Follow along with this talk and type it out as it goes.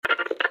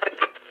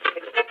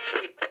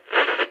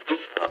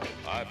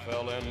I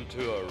fell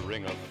into a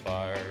ring of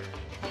fire.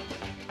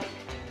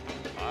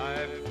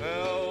 I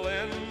fell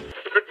in.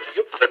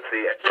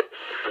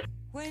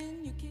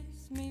 When you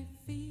kiss me,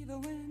 fever,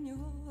 when you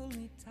hold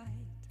me tight.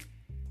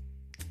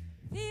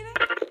 Fever.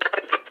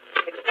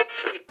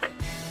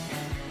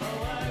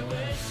 Oh, I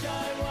wish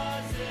I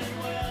was in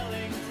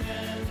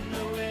Wellington.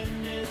 The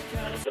wind is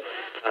coming.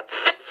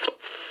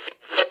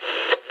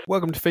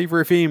 Welcome to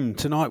Fever FM.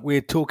 Tonight we're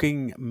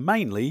talking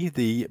mainly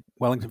the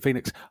Wellington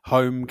Phoenix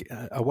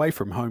away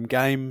from home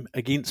game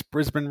against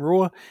Brisbane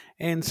Roar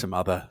and some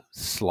other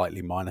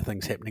slightly minor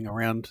things happening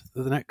around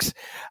the Knicks.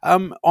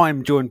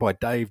 I'm joined by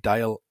Dave,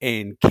 Dale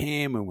and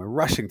Cam, and we're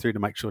rushing through to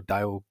make sure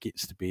Dale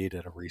gets to bed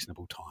at a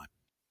reasonable time.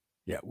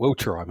 Yeah, we'll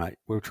try, mate.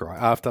 We'll try.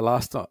 After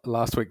last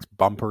week's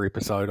bumper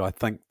episode, I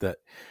think that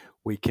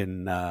we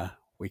can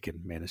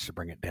manage to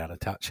bring it down a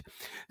touch.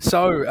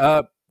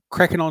 So,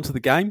 cracking on to the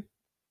game,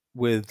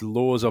 with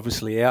Laws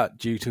obviously out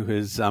due to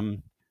his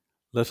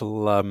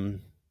little,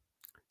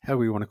 how do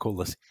we want to call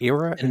this,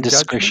 error?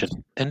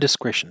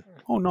 Indiscretion.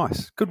 Oh,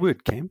 nice. Good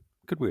word, Cam.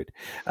 Good word.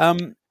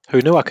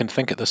 Who knew I can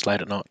think at this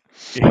late at night?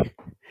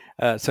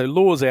 Yeah. So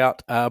Laws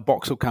out.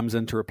 Boxall comes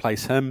in to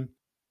replace him.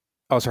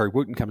 Oh, sorry,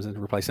 Wooten comes in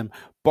to replace him.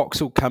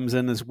 Boxall comes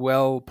in as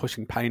well,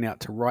 pushing Payne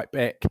out to right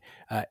back.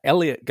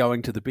 Elliott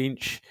going to the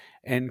bench,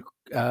 and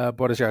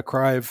Bodajar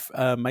Crive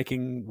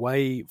making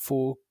way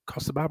for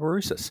Costa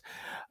Barbarouses.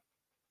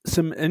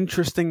 Some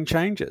interesting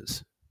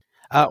changes.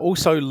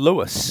 Also,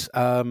 Lewis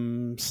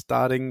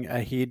starting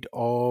ahead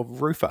of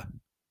Rufer.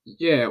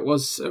 Yeah, it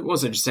was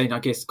interesting. I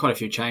guess quite a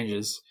few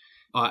changes.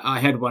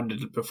 I had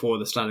wondered before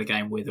the start of the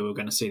game whether we were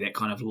going to see that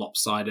kind of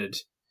lopsided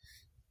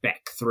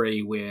back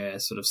three where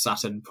sort of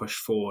Sutton pushed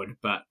forward,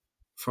 but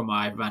from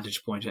my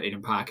vantage point at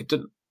Eden Park, it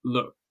didn't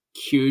look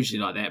hugely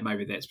like that.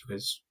 Maybe that's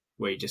because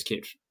we just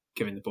kept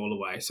giving the ball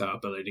away, so our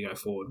ability to go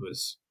forward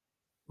was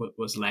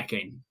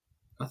lacking.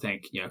 I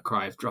think,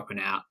 Crive dropping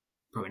out,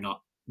 probably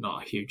not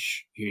a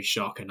huge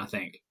shock, and I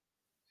think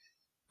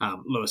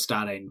Lewis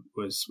starting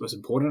was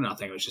important. I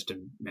think it was just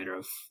a matter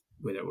of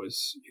whether it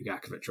was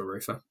Ugarkovic or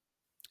Rufer.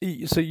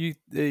 So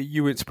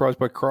you weren't surprised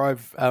by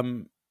Crive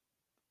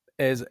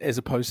as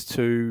opposed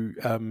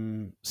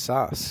to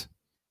Sars?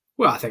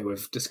 Well, I think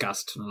we've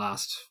discussed in the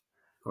last,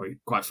 probably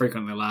quite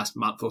frequently, the last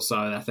month or so,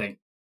 I think,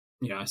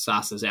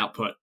 Sars's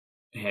output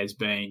has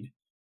been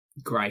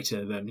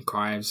greater than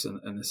Crive's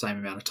in the same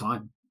amount of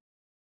time.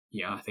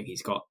 I think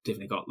he's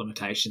definitely got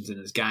limitations in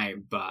his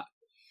game, but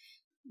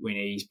when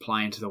he's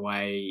playing to the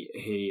way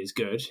he is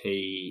good,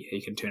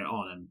 he can turn it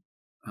on.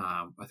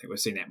 And I think we've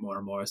seen that more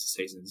and more as the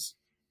season's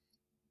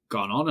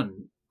gone on.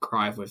 And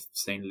Crive, we've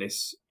seen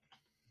less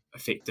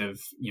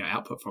effective,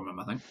 output from him,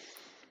 I think.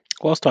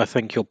 Whilst I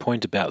think your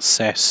point about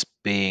Sass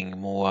being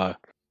more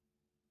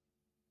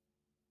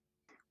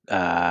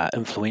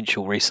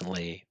influential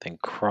recently than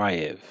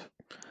Criev,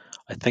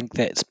 I think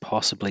that's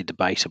possibly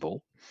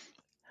debatable.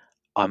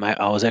 I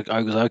was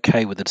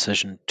okay with the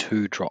decision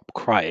to drop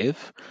Criev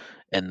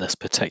in this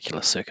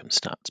particular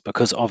circumstance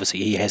because obviously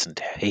he hasn't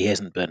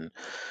been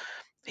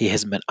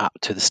up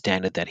to the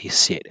standard that he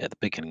set at the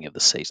beginning of the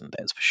season.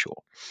 That's for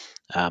sure.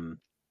 And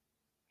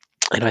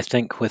I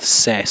think with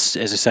Sass,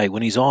 as I say,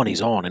 when he's on,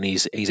 and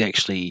he's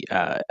actually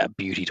a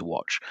beauty to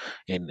watch,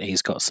 and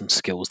he's got some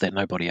skills that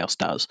nobody else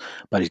does,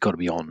 but he's got to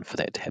be on for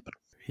that to happen.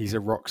 He's a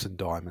rocks and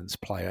diamonds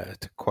player,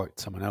 to quote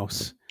someone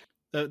else.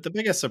 The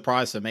biggest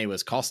surprise for me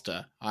was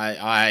Costa.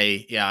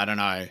 I don't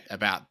know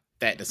about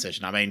that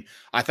decision. I mean,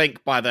 I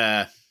think by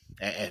the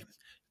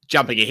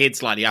jumping ahead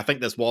slightly, I think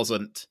this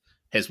wasn't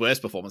his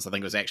worst performance. I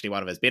think it was actually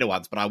one of his better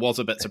ones. But I was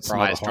a bit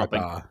surprised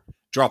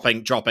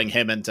dropping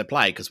him into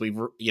play because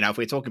if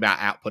we're talking about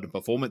output and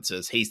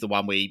performances, he's the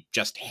one we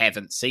just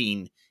haven't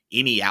seen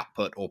any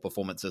output or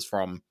performances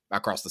from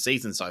across the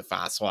season so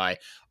far. So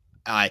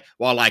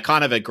while I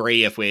kind of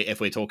agree if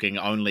we're talking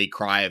only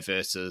Cryer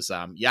versus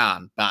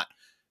Yarn, but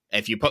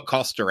if you put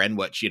Costa in,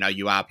 which,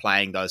 you are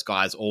playing those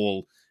guys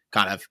all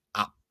kind of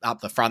up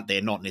the front,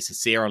 they're not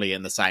necessarily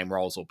in the same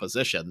roles or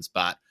positions,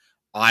 but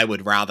I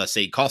would rather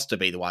see Costa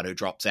be the one who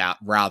drops out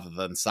rather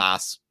than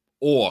Sars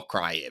or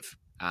Criev,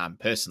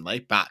 personally.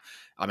 But,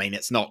 I mean,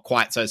 it's not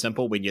quite so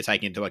simple when you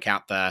take into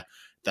account the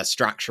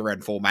structure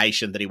and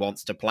formation that he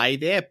wants to play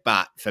there.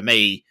 But for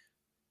me,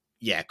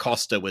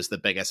 Costa was the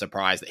bigger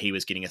surprise that he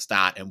was getting a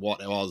start in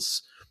what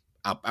was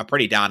a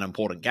pretty darn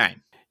important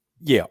game.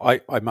 Yeah,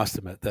 I must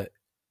admit that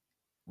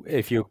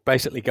if you're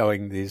basically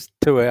going, there's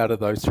 2 out of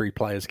those 3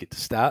 players get to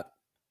start,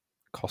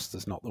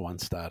 Costa's not the one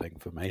starting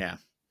for me.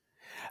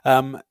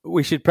 Yeah.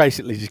 We should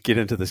basically just get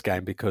into this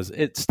game because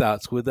it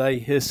starts with a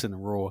hiss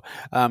and roar.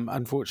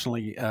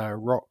 Unfortunately,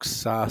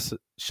 Rox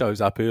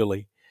shows up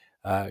early,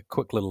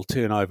 quick little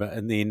turnover,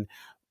 and then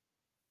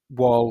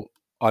while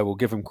I will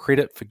give him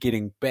credit for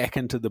getting back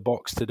into the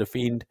box to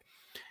defend,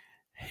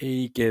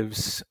 he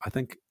gives, I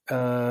think,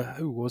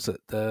 who was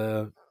it?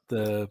 The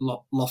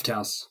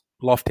Lofthouse.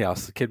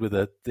 Lofthouse, the kid with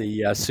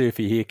the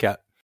surfy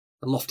haircut.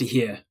 The lofty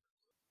hair.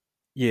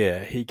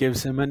 Yeah, he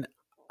gives him an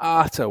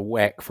utter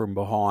whack from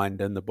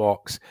behind in the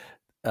box.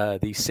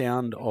 the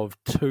sound of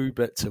two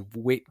bits of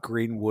wet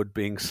green wood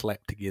being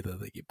slapped together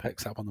that you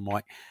picks up on the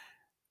mic.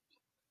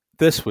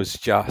 This was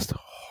just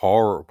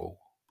horrible.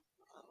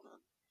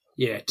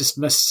 Yeah, just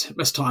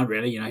missed time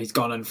really. He's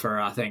gone in for,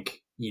 I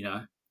think,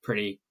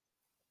 pretty.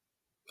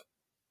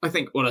 I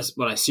think what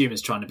I assume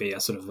is trying to be a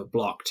sort of a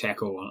block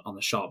tackle on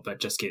the shot, but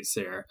just gets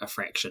there a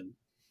fraction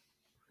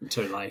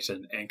too late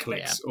and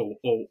collects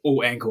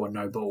all ankle and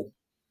no ball.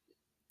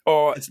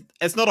 Oh,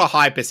 it's not a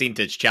high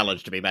percentage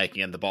challenge to be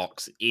making in the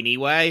box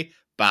anyway.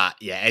 But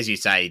yeah, as you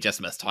say, he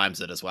just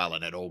mistimes it as well,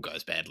 and it all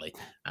goes badly.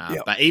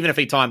 But even if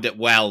he timed it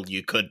well,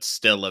 you could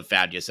still have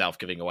found yourself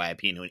giving away a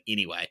pin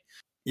anyway.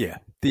 Yeah,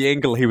 the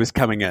angle he was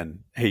coming in,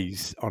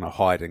 he's on a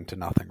hiding to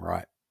nothing,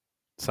 right?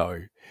 So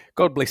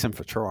God bless him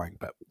for trying.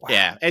 But wow.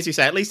 Yeah, as you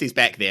say, at least he's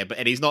back there,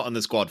 and he's not in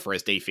the squad for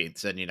his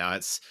defense, and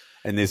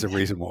and there's a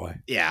reason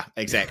why. Yeah,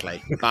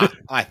 exactly. But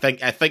I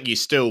think you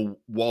still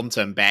want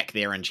him back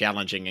there and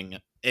challenging. And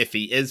if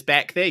he is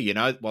back there,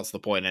 what's the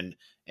point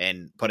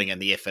in putting in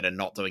the effort and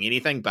not doing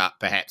anything? But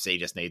perhaps he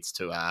just needs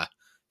to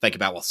think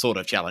about what sort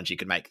of challenge he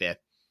could make there.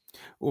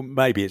 Well,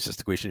 maybe it's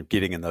just a question of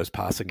getting in those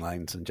passing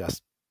lanes and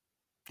just,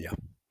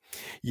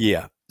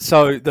 yeah.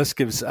 So this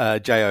gives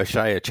Jay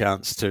O'Shea a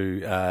chance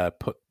to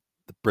put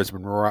the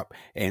Brisbane Roar up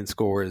and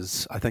score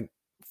his, I think,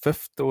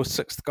 5th or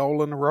 6th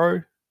goal in a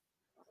row.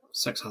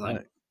 6,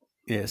 I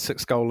think.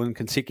 6 goal in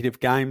consecutive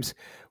games,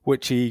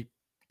 which he,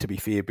 to be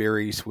fair,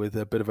 buries with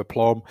a bit of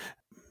aplomb.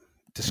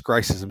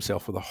 Disgraces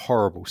himself with a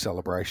horrible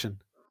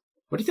celebration.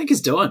 What do you think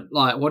he's doing?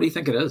 What do you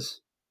think it is?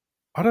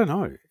 I don't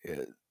know.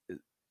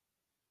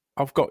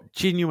 I've got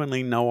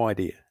genuinely no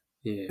idea.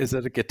 Yeah. Is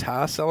it a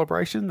guitar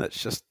celebration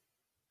that's just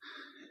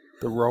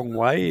the wrong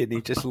way, and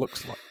he just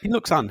looks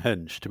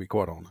unhinged, to be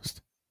quite honest?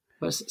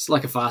 It's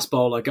like a fast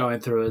bowler going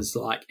through his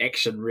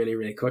action really,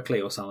 really quickly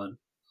or something.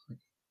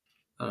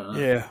 I don't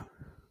know.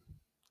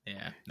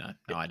 Yeah, no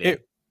idea.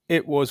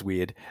 It was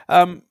weird.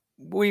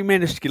 We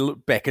managed to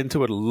get back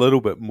into it a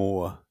little bit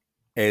more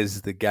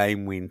as the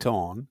game went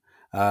on.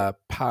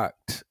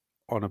 Parked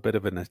on a bit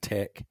of an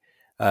attack.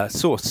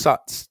 Saw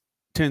Suts.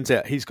 Turns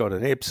out he's got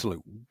an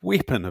absolute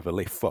weapon of a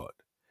left foot.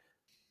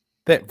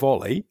 That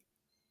volley.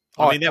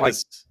 That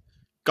was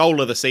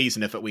goal of the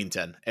season if it went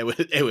in.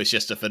 It was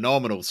just a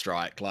phenomenal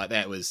strike.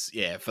 That was,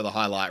 for the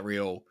highlight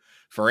reel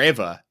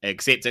forever,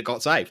 except it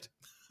got saved.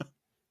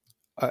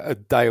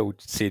 Dale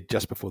said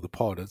just before the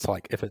pod, it's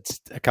like if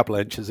it's a couple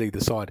of inches either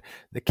side,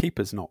 the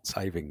keeper's not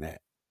saving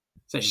that.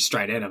 It's actually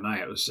straight at him, mate.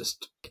 It was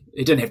just,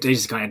 he didn't have to, he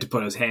just kind of had to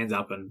put his hands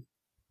up and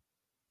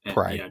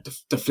pray.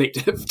 Deflect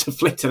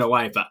it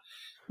away. But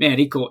man,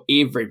 he caught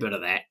every bit of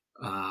that.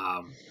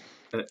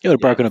 It would have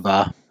broken a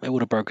bar. It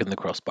would have broken the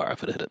crossbar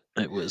if it hit it.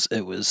 It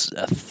was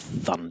a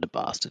thunder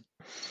bastard.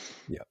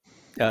 Yeah.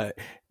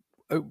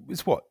 It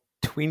was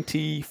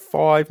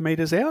 25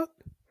 metres out?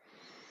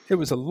 It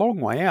was a long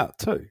way out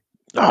too.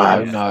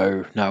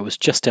 No, it was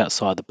just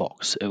outside the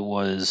box. It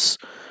was,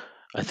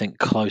 I think,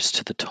 close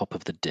to the top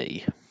of the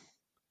D.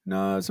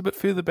 No, it's a bit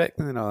further back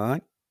than that, I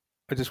think.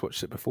 I just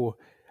watched it before.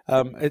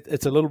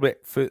 It's a little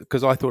bit,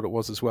 because I thought it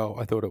was as well.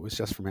 I thought it was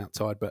just from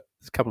outside, but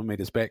it's a couple of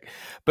metres back.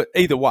 But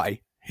either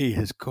way, he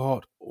has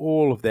got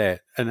all of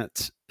that, and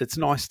it's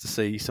nice to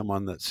see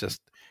someone that's just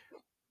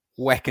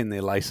whacking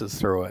their laces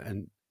through it,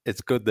 and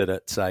it's good that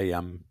it's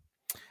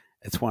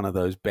it's one of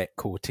those back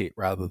quartet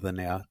rather than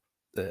a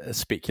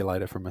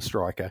speculator from a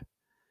striker.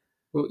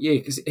 Well, yeah,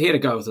 because he had to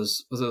go with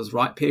his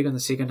right peg in the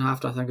second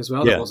half, I think, as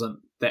well. Yeah. It wasn't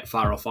that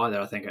far off either.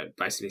 I think it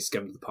basically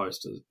skimmed the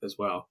post as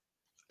well.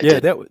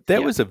 Yeah,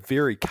 that was a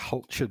very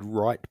cultured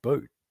right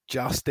boot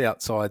just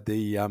outside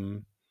the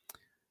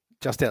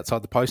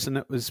post, and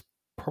it was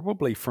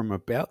probably from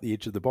about the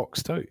edge of the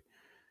box too.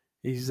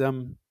 He's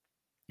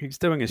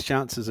doing his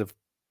chances of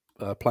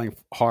playing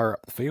higher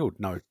up the field.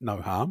 No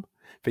harm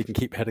if he can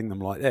keep hitting them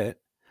like that.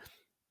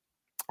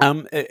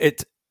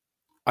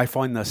 I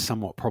find this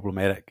somewhat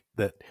problematic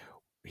that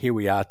here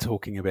we are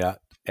talking about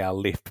our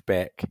left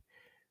back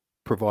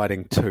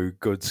providing 2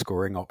 good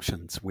scoring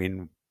options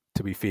when,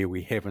 to be fair,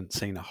 we haven't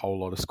seen a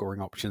whole lot of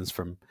scoring options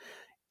from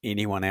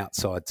anyone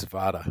outside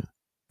Zavada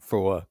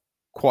for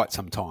quite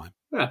some time.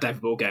 Well,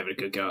 David Ball gave it a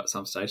good go at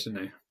some stage,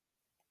 didn't he?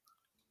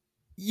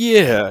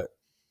 Yeah.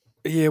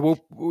 Well,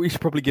 we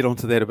should probably get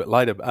onto that a bit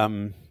later. I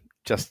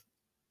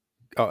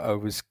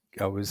was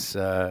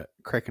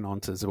cracking on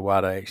to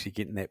Zawada actually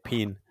getting that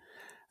pen.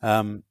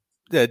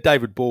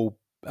 David Ball,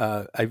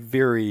 a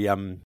very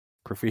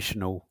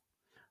professional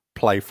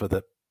play for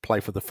the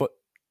foot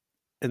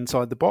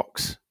inside the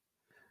box.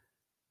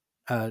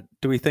 Do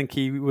we think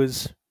he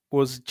was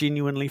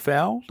genuinely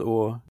fouled,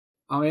 or?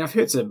 I mean, I've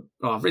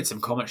read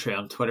some commentary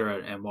on Twitter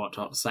and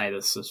whatnot say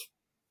this is.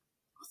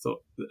 I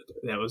thought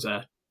that was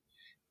a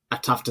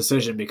tough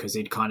decision because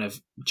he'd kind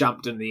of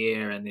jumped in the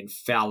air and then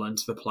fell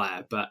into the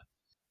player. But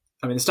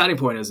I mean, the starting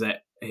point is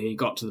that he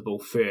got to the ball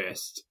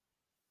first,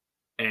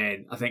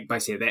 and I think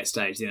basically at that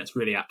stage, then it's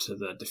really up to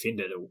the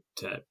defender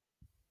to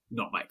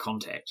not make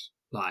contact.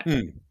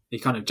 He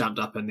kind of jumped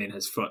up and then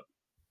his foot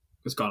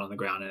was gone on the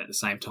ground, and at the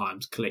same time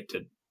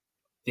collected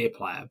their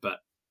player.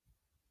 But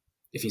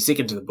if you're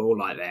second to the ball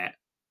like that,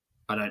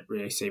 I don't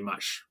really see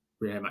much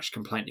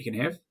complaint you can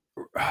have.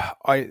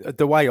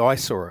 The way I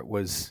saw it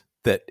was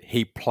that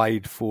he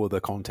played for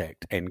the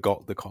contact and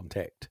got the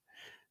contact.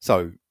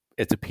 So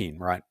it's a pen,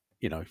 right?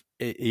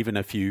 Even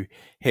if you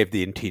have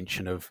the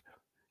intention of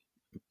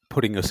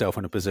putting yourself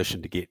in a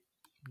position to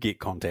get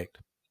contact,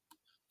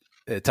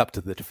 it's up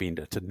to the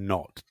defender to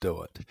not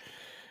do it.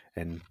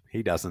 And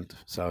he doesn't.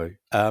 So,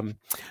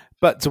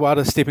 but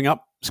Zawada stepping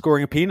up,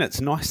 scoring a pen. It's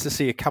nice to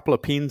see a couple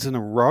of pens in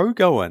a row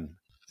going.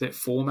 Is that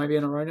 4 maybe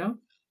in a row now?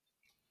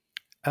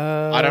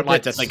 I don't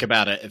like to think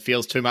about it. It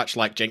feels too much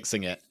like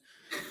jinxing it.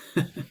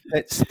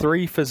 That's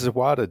 3 for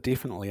Zawada,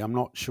 definitely. I'm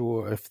not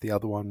sure if the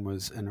other one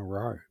was in a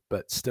row,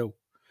 but still.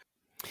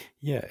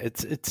 Yeah,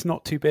 it's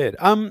not too bad.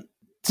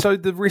 So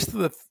the rest of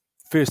the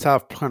first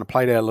half kind of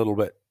played out a little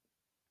bit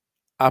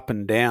up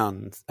and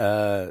down.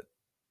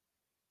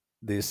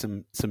 There's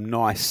some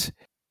nice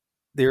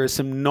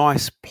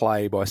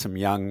play by some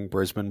young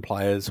Brisbane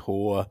players.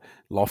 Hoare,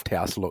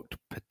 Lofthouse looked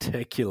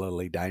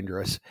particularly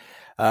dangerous.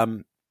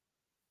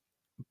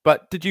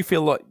 But did you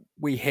feel like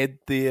we had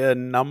their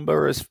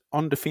number as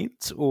on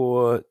defence,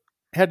 or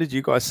how did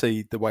you guys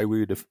see the way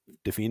we were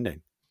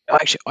defending?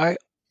 Actually,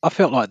 I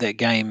felt like that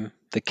game,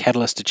 the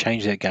catalyst to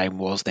change that game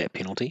was that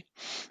penalty.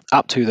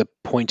 Up to the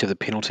point of the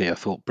penalty, I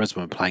thought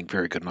Brisbane were playing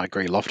very good, and I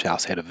agree.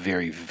 Lofthouse had a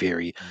very,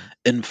 very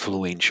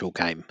influential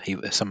game.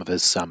 Some of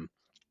his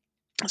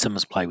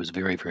play was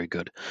very, very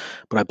good.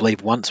 But I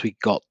believe once we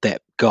got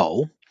that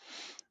goal,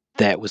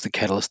 that was the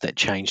catalyst that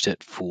changed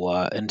it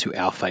into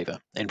our favour.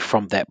 And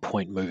from that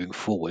point moving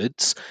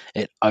forwards,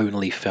 it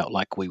only felt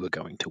like we were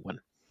going to win.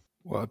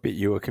 Well, I bet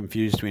you were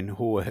confused when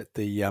Hoare hit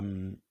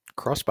the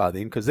crossbar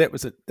then, because that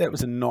was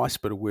a nice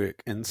bit of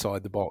work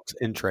inside the box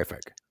in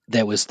traffic.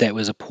 That was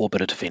a poor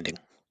bit of defending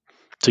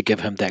to give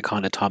him that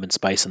kind of time and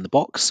space in the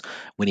box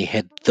when he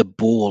had the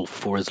ball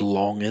for as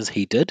long as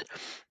he did.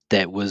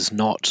 That was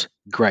not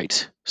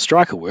great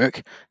striker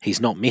work. He's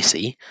not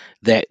Messi.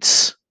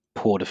 That's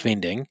poor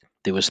defending.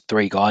 There was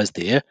 3 guys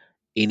there.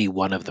 Any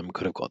one of them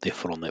could have got their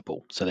foot on that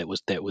ball. So that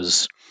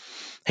was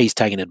he's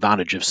taken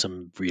advantage of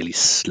some really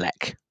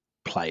slack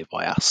play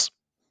by us.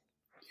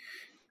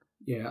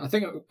 Yeah, I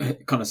think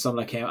it kind of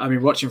similar, Cam. I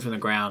mean, watching from the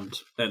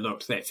ground, it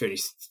looked that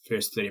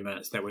first 30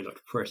 minutes that we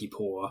looked pretty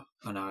poor.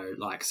 I know,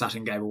 like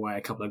Sutton gave away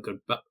a couple of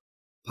good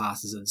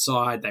passes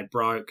inside. They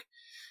broke.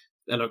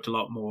 They looked a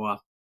lot more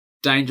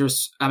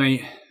dangerous. I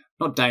mean,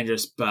 not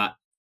dangerous, but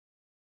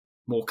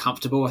more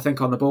comfortable, I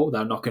think, on the ball.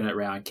 They're knocking it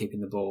around,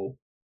 keeping the ball,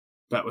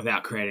 but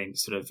without creating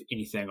sort of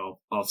anything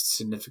of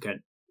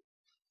significant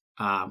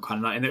kind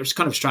of. And it was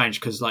kind of strange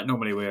because, like,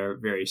 normally we're a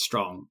very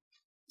strong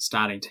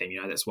starting team.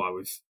 That's why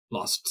we've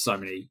lost so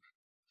many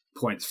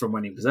points from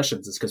winning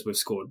positions. It's because we've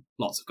scored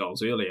lots of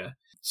goals earlier.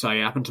 So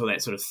up until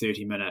that sort of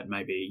 30-minute,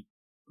 maybe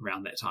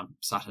around that time,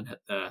 Sutton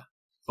hit the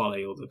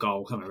volley or the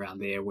goal, somewhere around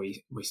there,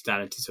 we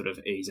started to sort of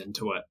ease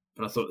into it.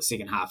 But I thought the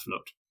second half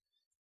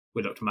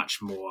we looked much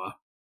more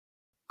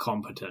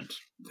competent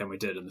than we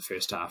did in the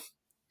first half.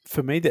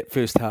 For me, that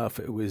first half,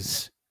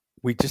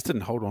 we just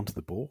didn't hold on to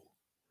the ball.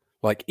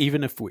 Like,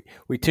 even if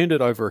we turned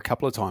it over a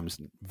couple of times,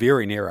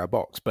 very near our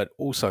box, but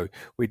also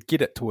we'd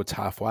get it towards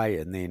halfway,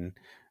 and then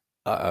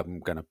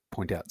I'm going to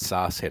point out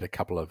Sass had a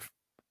couple of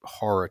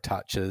horror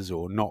touches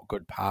or not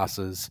good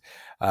passes.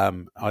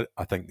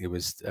 I think there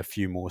was a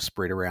few more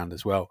spread around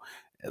as well.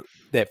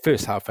 That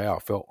first half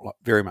hour felt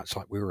very much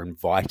like we were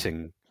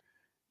inviting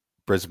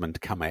Brisbane to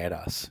come at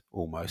us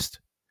almost.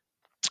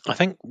 I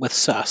think with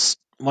Sass,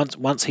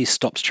 once he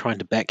stops trying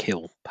to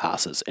backheel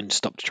passes and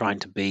stopped trying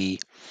to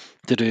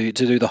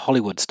do the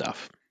Hollywood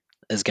stuff,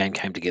 his game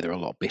came together a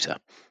lot better.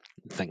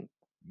 I think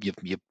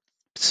you've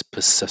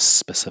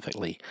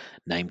specifically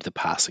named the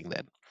passing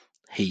that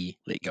he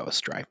let go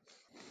astray.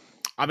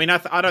 I mean,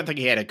 I don't think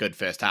he had a good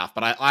first half,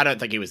 but I don't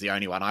think he was the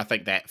only one. I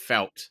think that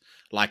felt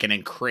like an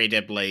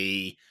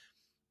incredibly,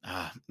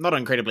 not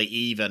incredibly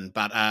even,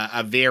 but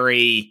a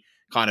very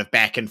kind of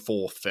back and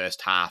forth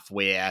first half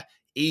where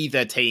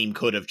either team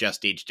could have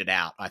just edged it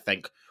out. I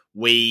think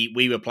we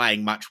were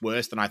playing much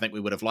worse than I think we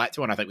would have liked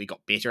to, and I think we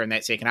got better in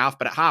that second half.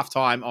 But at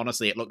halftime,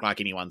 honestly, it looked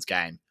like anyone's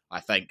game.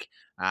 I think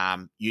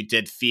you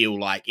did feel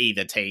like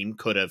either team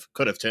could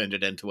have turned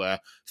it into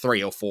a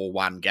 3 or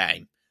 4-1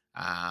 game.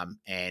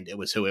 And it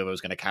was whoever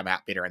was going to come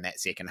out better in that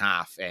second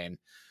half. And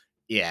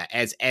yeah,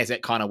 as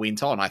it kind of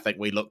went on, I think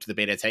we looked the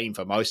better team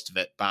for most of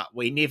it, but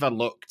we never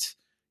looked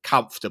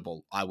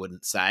comfortable, I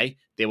wouldn't say.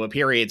 There were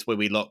periods where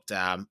we looked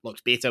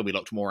better, we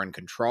looked more in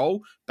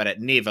control, but it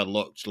never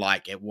looked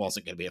like it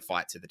wasn't going to be a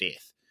fight to the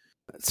death.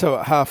 So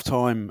at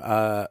halftime,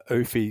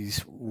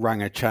 Oofy's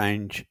rung a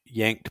change,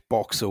 yanked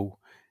Boxall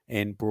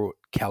and brought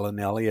Callan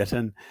Elliott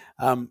in.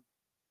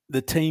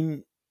 The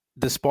team,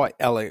 despite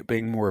Elliott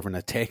being more of an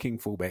attacking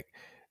fullback,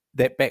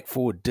 that back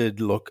four did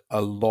look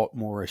a lot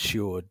more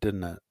assured,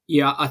 didn't it?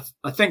 Yeah,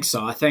 I think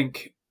so. I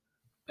think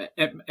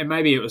and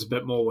maybe it was a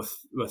bit more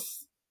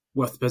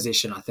with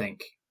possession. I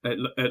think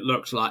it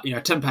looked like,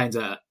 Tim Payne's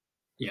a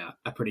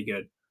pretty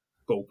good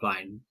ball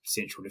playing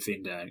central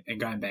defender, and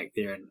going back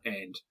there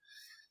and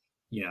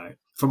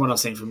from what I've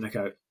seen from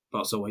Nico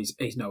Botsall,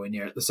 he's nowhere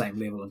near at the same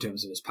level in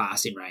terms of his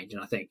passing range,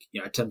 and I think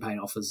Tim Payne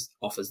offers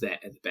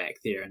that at the back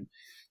there,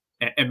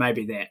 and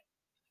maybe that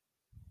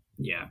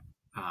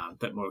a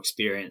bit more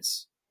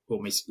experience,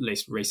 or at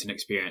least recent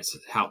experience,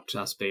 helped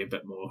us be a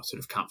bit more sort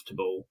of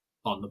comfortable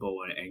on the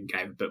ball and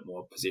gave a bit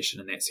more position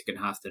in that second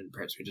half than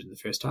perhaps we did in the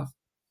first half.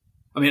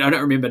 I mean, I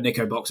don't remember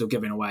Nico Boxall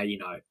giving away,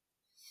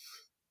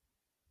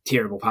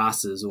 terrible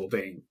passes or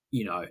being,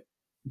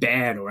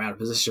 bad or out of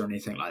position or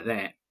anything like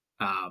that.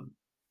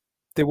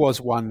 There was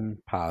one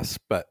pass,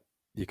 but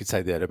you could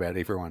say that about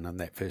everyone in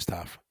that first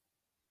half.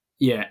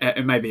 Yeah,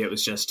 and maybe it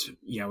was just,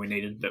 we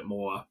needed a bit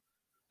more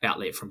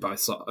outlet from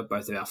both of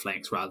our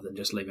flanks rather than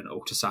just leaving it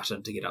all to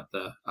Sutton to get up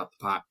the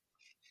park.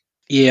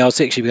 Yeah, I was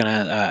actually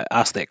going to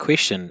ask that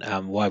question,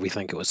 why we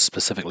think it was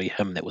specifically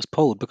him that was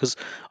pulled, because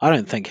I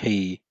don't think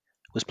he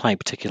was playing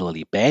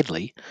particularly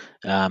badly.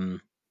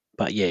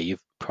 But yeah,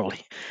 you've probably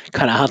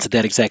kind of answered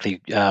that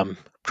exactly,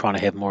 trying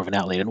to have more of an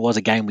outlet. And it was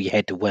a game we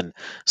had to win.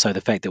 So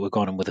the fact that we've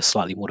gone in with a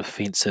slightly more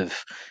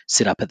defensive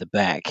setup at the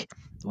back,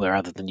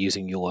 rather than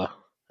using your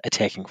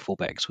attacking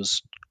fullbacks,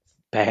 was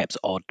perhaps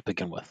odd to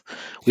begin with.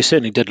 We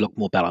certainly did look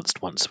more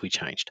balanced once we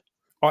changed.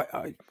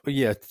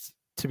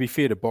 To be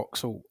fair to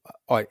Boxall,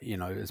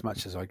 as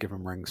much as I give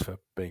him rings for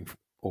being from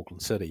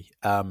Auckland City,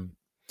 I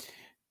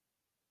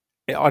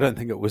don't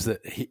think it was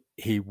that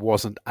he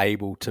wasn't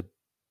able to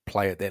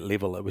play at that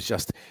level. It was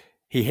just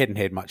he hadn't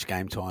had much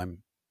game time.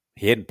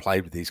 He hadn't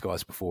played with these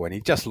guys before, and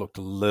he just looked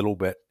a little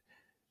bit,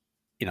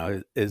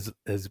 as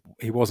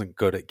he wasn't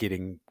good at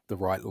getting the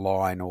right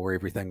line or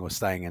everything or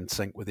staying in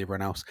sync with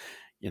everyone else,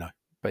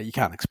 But you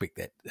can't expect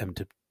him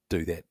to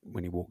do that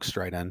when he walks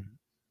straight in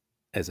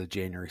as a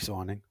January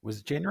signing. Was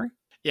it January?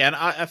 Yeah, and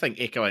I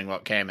think echoing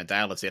what Cam and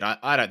Dale have said,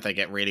 I don't think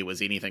it really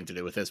was anything to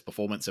do with his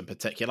performance in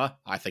particular.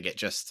 I think it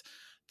just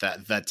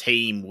that the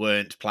team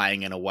weren't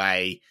playing in a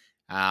way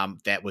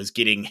that was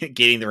getting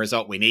the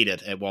result we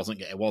needed. It wasn't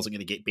going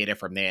to get better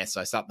from there,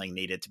 so something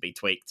needed to be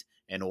tweaked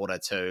in order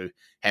to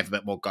have a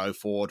bit more go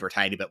forward,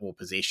 retain a bit more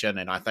possession.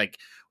 And I think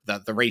the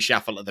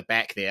reshuffle at the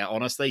back there,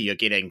 honestly, you're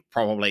getting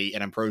probably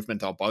an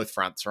improvement on both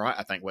fronts, right?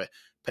 I think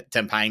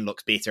Tim Payne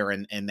looks better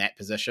in that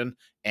position,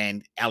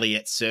 and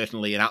Elliott's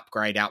certainly an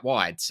upgrade out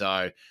wide.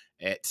 So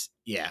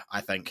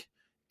I think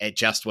it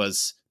just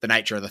was the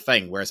nature of the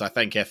thing. Whereas I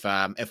think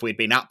if we'd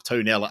been up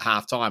 2-0 at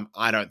halftime,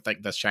 I don't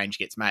think this change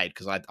gets made,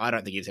 because I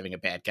don't think he was having a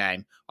bad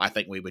game. I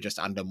think we were just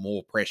under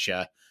more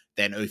pressure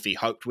than Ufi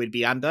hoped we'd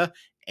be under,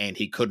 and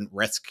he couldn't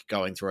risk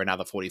going through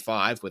another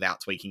 45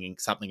 without tweaking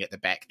something at the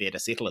back there to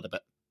settle it a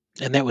bit.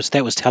 And that was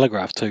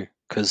telegraphed too,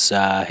 because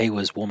he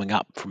was warming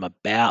up from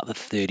about the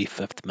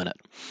 35th minute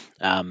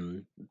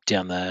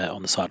down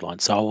on the sideline.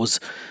 So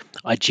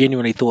I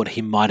genuinely thought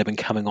he might have been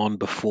coming on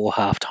before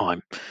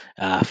halftime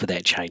for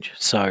that change.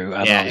 So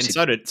and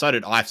so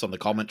did Ives on the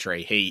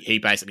commentary. He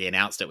basically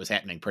announced it was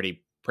happening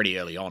pretty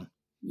early on.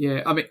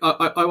 Yeah, I mean,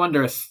 I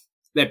wonder if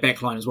that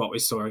backline is what we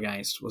saw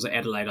against, was it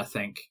Adelaide, I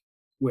think,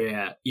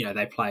 where,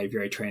 they play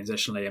very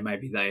transitionally, and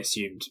maybe they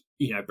assumed,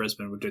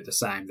 Brisbane would do the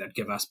same. They'd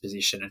give us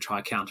position and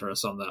try counter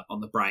us on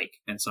the break.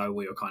 And so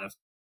we were kind of,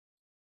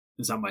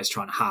 in some ways,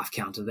 trying to half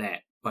counter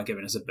that by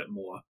giving us a bit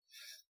more,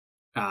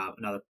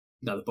 another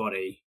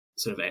body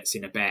sort of at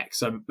centre back.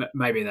 So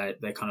maybe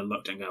they kind of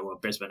looked and go, well,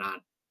 Brisbane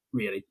aren't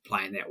really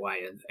playing that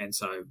way, and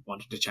so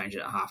wanted to change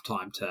it at half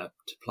time to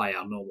play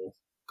our normal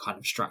kind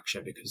of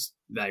structure, because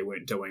they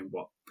weren't doing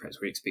what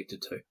perhaps we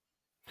expected to.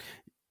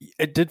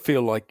 It did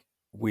feel like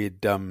we'd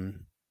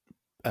done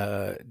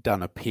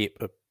a pep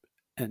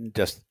and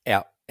just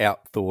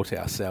outthought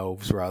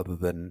ourselves rather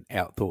than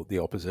outthought the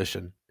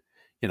opposition.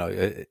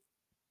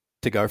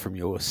 To go from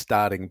your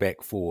starting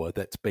back four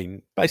that's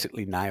been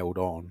basically nailed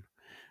on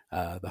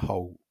the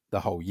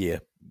whole year,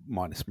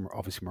 minus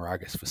obviously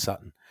Moragas for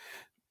Sutton.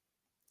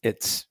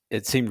 It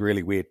seemed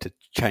really weird to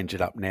change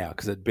it up now,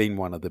 because it'd been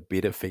one of the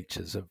better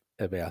features of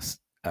our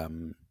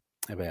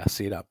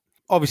setup.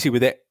 Obviously,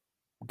 with that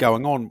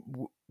going on,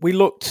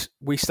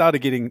 we started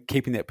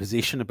keeping that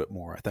possession a bit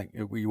more. I think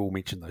we all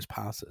mentioned those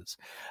passes.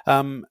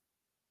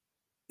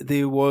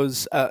 There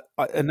was,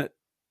 and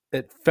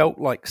it felt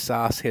like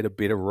Sass had a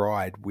better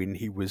ride when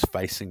he was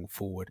facing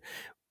forward.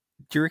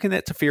 Do you reckon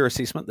that's a fair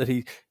assessment,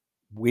 that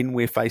when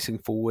we're facing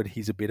forward,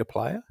 he's a better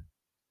player?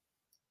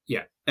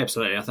 Yeah,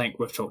 absolutely. I think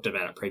we've talked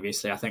about it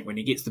previously. I think when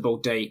he gets the ball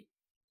deep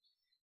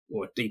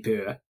or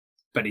deeper,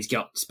 but he's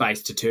got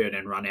space to turn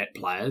and run at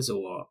players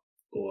or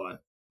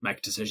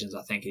make decisions,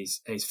 I think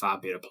he's far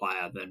better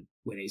player than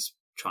when he's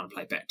trying to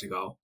play back to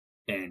goal.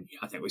 And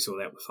I think we saw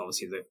that with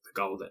obviously the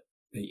goal that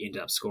he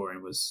ended up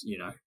scoring was,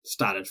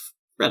 started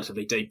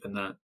relatively deep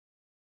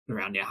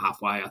around near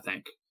halfway, I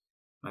think,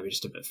 maybe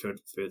just a bit further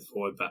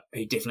forward. But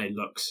he definitely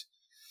looks,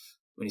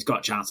 when he's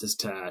got chances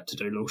to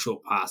do little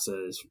short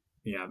passes,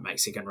 make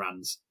second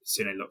runs,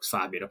 certainly looks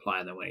far better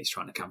player than when he's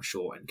trying to come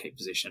short and keep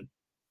possession.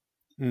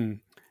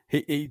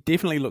 He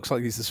definitely looks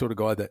like he's the sort of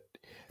guy that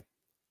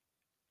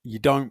you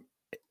don't,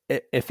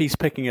 if he's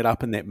picking it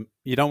up in that,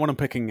 you don't want him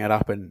picking it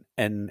up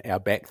in our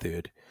back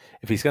third.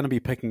 If he's going to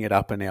be picking it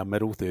up in our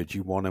middle third,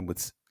 you want him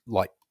with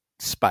like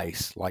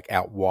space, like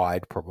out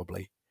wide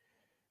probably.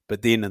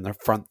 But then in the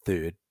front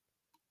third,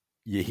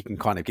 yeah, he can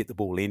kind of get the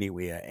ball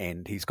anywhere,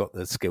 and he's got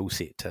the skill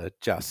set to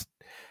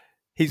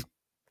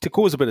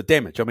cause a bit of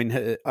damage. I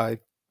mean, I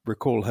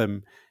recall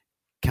him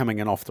coming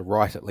in off the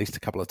right at least a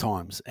couple of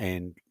times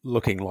and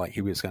looking like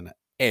he was going to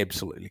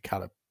absolutely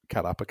cut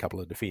up a couple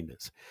of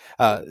defenders.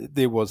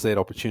 There was that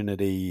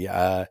opportunity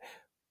where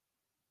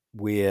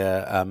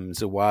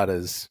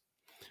Zawada's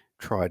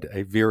tried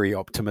a very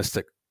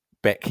optimistic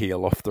back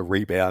heel off the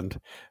rebound,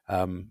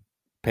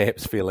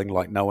 perhaps feeling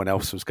like no one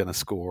else was going to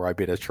score. I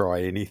better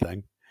try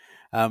anything.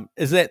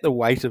 Is that the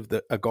weight of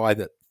a guy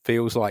that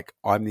feels like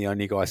I'm the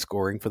only guy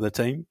scoring for the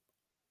team?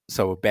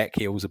 So a back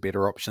heel is a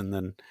better option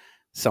than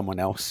someone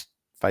else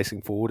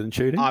facing forward and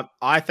shooting?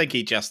 I think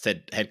he just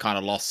had kind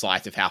of lost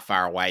sight of how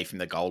far away from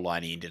the goal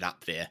line he ended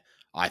up there.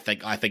 I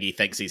think he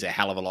thinks he's a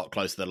hell of a lot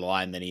closer to the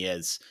line than he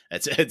is.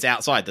 It's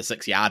outside the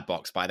 6-yard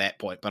box by that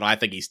point, but I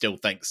think he still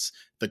thinks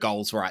the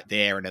goal's right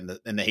there, and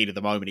in the heat of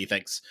the moment he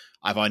thinks,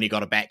 I've only got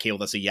to back heel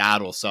this a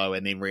yard or so,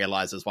 and then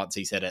realizes once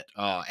he's hit it,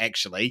 oh,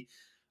 actually,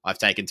 I've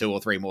taken 2 or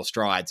 3 more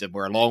strides and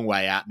we're a long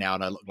way out now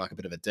and I look like a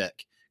bit of a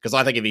dick. Because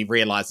I think if he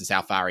realizes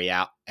how far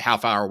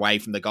away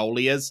from the goal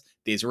he is,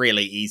 there's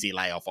really easy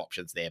layoff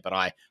options there. But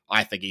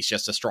I think he's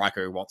just a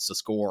striker who wants to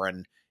score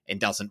and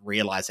doesn't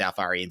realize how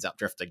far he ends up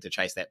drifting to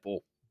chase that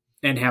ball.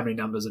 And how many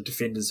numbers of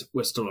defenders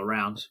were still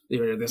around.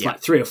 There's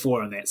like 3 or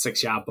 4 in that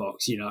 6-yard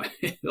box,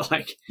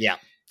 like, yeah,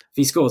 if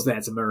he scores that,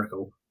 it's a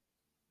miracle.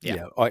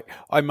 Yeah,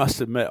 I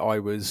must admit I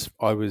was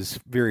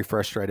very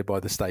frustrated by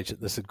the stage that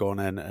this had gone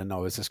in, and I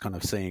was just kind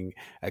of seeing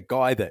a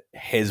guy that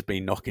has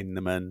been knocking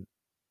them in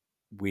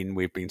when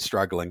we've been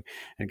struggling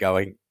and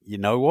going, you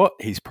know what?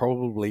 He's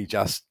probably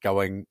just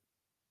going,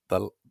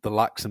 the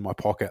luck's in my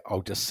pocket.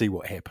 I'll just see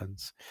what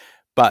happens.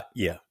 But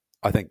yeah,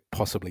 I think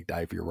possibly,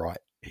 Dave, you're right.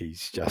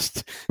 He's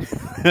just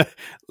a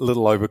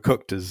little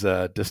overcooked his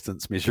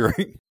distance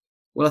measuring.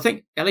 Well, I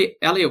think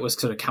Elliot was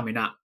sort of coming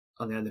up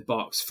on the other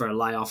box for a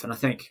layoff, and I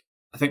think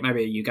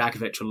maybe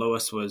Ugarkovic or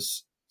Lewis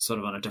was sort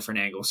of on a different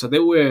angle. So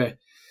there were,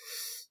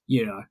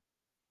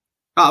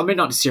 I mean,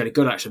 not necessarily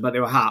good actually, but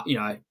there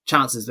were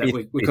chances that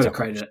we could have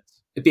created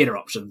a better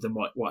option than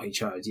what he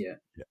chose.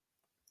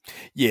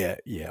 Yeah.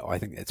 I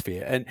think that's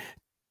fair.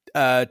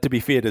 And to be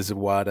fair to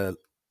Zawada,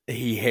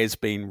 he has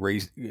been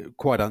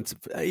quite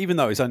even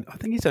though I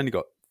think he's only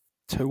got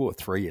 2 or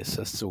 3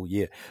 assists all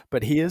year,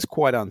 but he is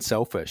quite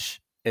unselfish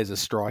as a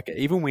striker.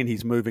 Even when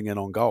he's moving in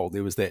on goal,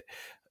 there was that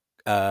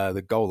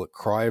the goal that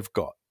Criev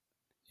got,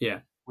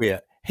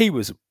 where he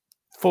was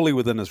fully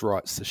within his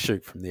rights to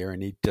shoot from there,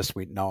 and he just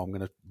went, no, I'm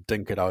going to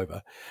dink it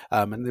over.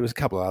 And there was a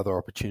couple of other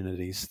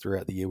opportunities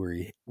throughout the year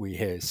where he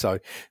has. So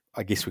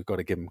I guess we've got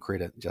to give him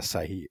credit and just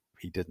say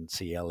he didn't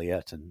see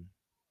Elliot. And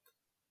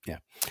yeah.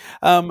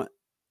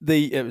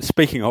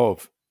 Speaking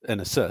of an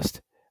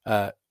assist,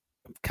 a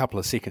couple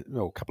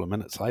of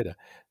minutes later,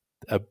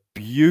 a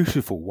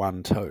beautiful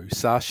 1-2.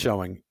 Saar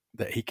showing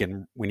that he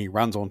can, when he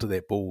runs onto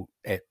that ball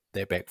at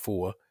that back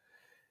 4,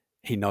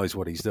 he knows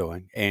what he's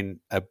doing. And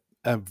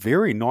a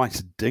very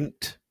nice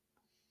dinked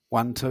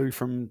 1-2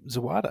 from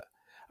Zawada.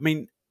 I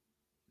mean,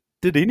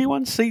 did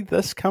anyone see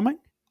this coming?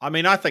 I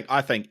mean, I think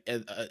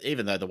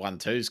even though the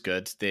 1-2's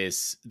good,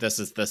 this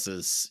is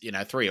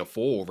 3 or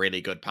 4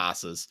 really good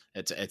passes.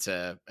 It's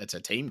a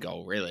team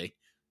goal really,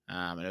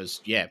 and it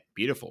was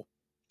beautiful.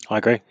 I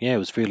agree. Yeah, it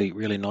was really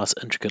really nice,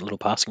 intricate little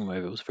passing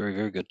move. It was very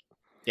very good.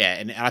 Yeah,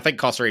 and I think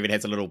Costa even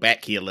has a little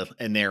back heel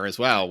in there as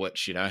well,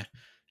 which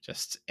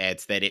just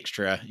adds that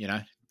extra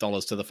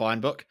dollars to the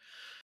fine book.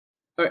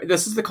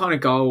 This is the kind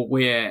of goal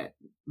where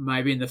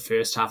maybe in the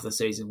first half of the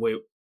season we've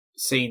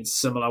seen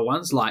similar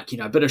ones, like,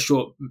 a bit of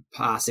short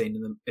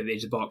passing at the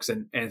edge of the box,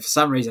 and for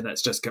some reason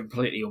it's just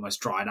completely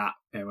almost dried up,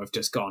 and we've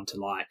just gone to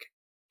like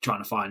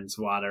trying to find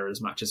Zawada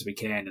as much as we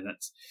can, and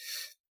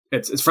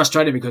it's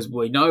frustrating because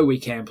we know we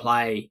can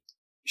play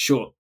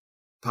short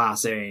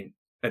passing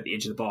at the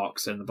edge of the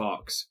box and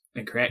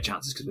and create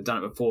chances because we've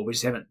done it before. We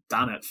just haven't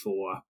done it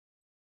for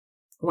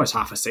almost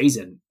half a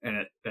season,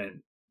 and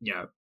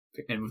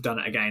we've done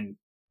it again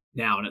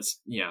now, and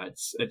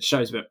it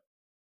shows that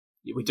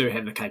we do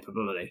have the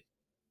capability.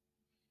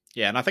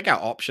 Yeah, and I think our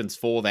options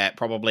for that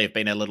probably have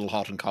been a little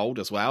hot and cold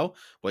as well,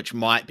 which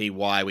might be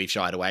why we've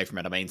shied away from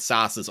it. I mean,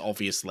 Sass is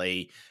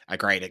obviously a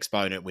great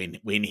exponent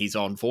when he's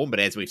on form, but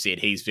as we've said,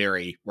 he's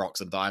very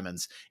rocks and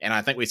diamonds. And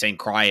I think we've seen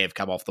Kryev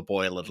come off the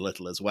boil a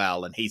little as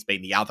well, and he's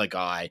been the other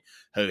guy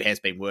who has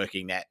been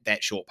working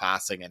that short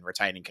passing and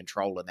retaining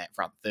control in that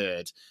front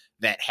third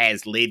that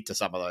has led to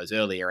some of those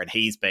earlier, and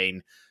he's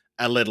been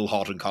a little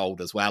hot and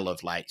cold as well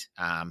of late.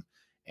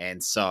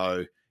 And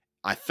so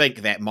I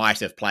think that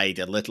might have played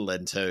a little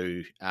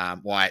into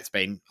why it's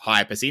been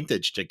higher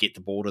percentage to get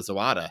the ball to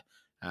Zawada.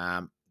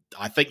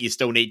 I think you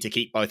still need to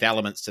keep both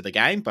elements to the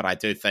game, but I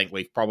do think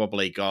we've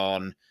probably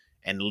gone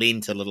and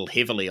lent a little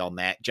heavily on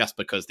that just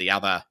because the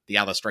other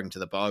string to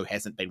the bow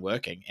hasn't been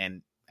working.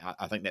 And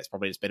I think that's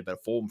probably just been a bit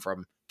of form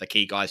from the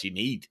key guys you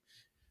need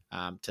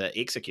to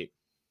execute.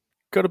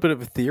 got a bit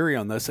of a theory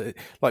on this.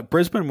 Like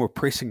Brisbane were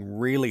pressing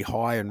really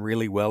high and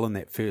really well in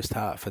that first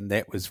half, and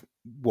that was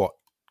what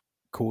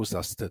caused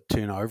us to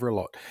turn over a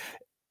lot.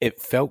 It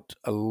felt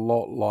a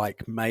lot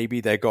like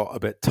maybe they got a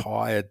bit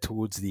tired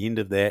towards the end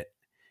of that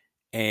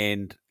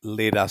and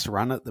let us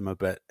run at them a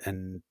bit,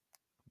 and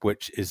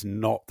which is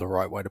not the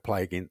right way to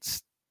play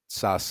against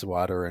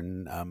Sasawada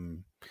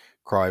and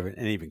Crive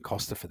and even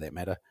Costa for that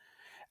matter.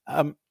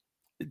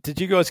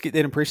 Did you guys get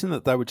that impression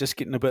that they were just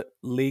getting a bit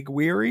leg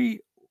weary,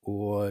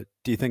 or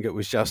do you think it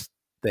was just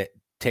that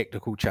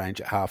tactical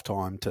change at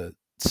halftime to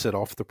sit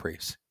off the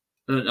press?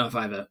 I don't know if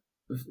I have a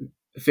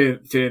firm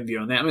view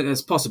on that. I mean,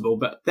 it's possible,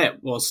 but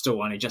that was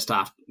still only just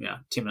after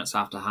 10 minutes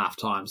after half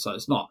time, so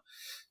it's not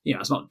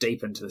it's not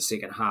deep into the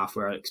second half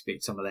where I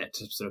expect some of that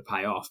to sort of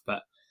pay off.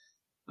 But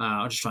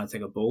I'm just trying to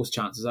think of Bulls'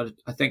 chances.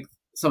 I think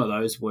some of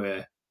those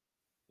were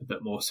a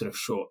bit more sort of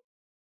short,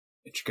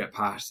 intricate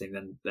passing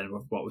than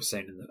what we've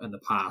seen in the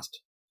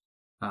past.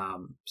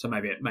 So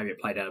maybe it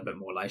played out a bit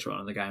more later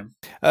on in the game.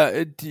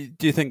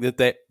 Do you think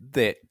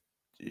that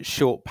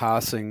short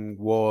passing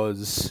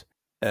was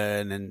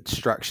an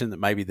instruction that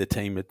maybe the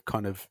team had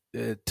kind of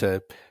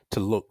to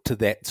look to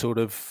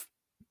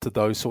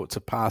those sorts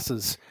of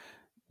passes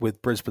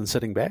with Brisbane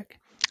sitting back?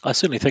 I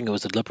certainly think it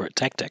was a deliberate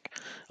tactic.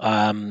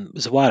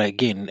 Zawada,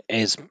 again,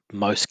 as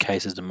most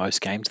cases in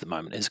most games at the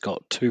moment, has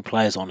got two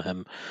players on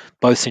him,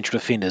 both central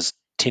defenders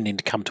tending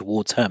to come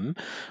towards him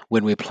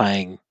when we're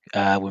playing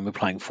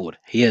forward.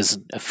 He is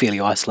fairly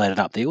isolated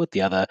up there with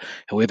the other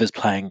whoever's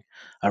playing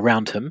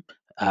around him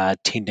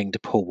tending to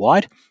pull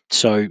wide.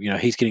 So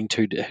he's getting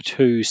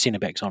two centre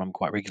backs on him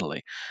quite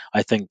regularly.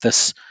 I think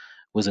this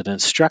was an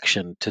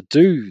instruction to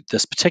do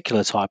this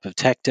particular type of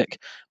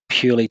tactic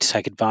purely to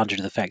take advantage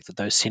of the fact that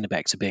those centre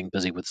backs are being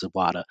busy with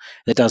Zawada.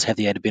 That does have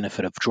the added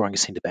benefit of drawing a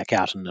centre back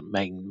out and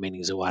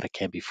meaning Zawada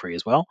can be free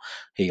as well.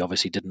 He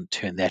obviously didn't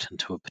turn that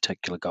into a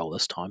particular goal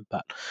this time,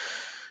 but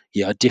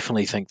yeah, I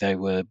definitely think they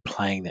were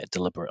playing that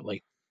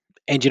deliberately.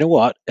 And you know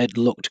what? It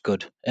looked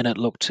good, and it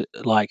looked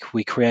like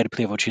we created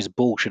plenty of opportunities.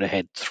 Bull should have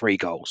had 3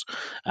 goals,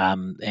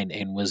 and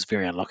was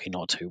very unlucky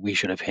not to. We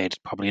should have had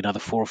probably another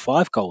 4 or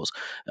 5 goals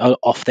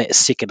off that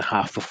second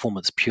half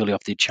performance, purely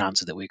off the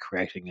chances that we're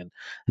creating and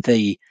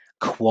the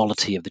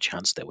quality of the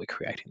chances that we're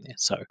creating there.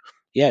 So,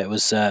 yeah, it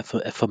was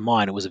for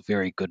mine. It was a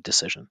very good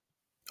decision.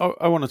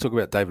 I want to talk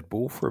about David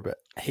Ball for a bit.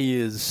 He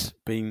has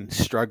been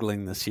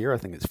struggling this year, I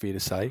think it's fair to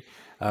say.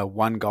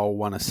 1 goal,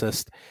 1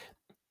 assist.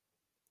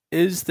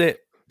 Is that,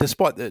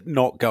 despite it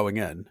not going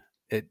in,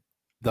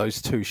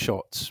 those 2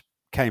 shots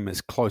came as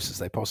close as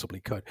they possibly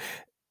could.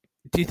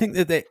 Do you think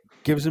that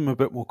gives him a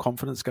bit more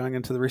confidence going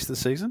into the rest of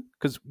the season?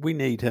 Because we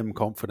need him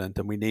confident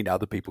and we need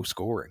other people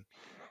scoring.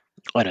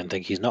 I don't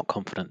think he's not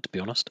confident, to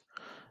be honest.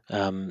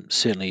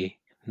 Certainly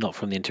not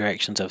from the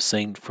interactions I've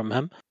seen from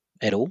him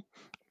at all.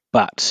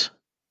 But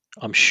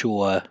I'm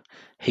sure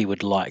he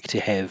would like to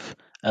have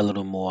a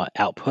little more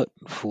output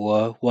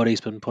for what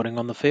he's been putting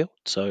on the field.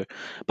 So,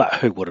 but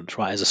who wouldn't,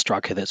 right? As a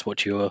striker, that's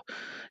what you're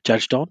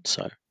judged on.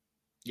 So,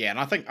 yeah, and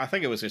I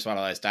think it was just one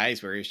of those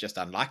days where he was just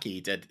unlucky.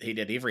 He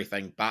did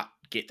everything but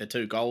get the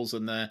 2 goals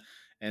in the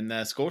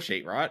score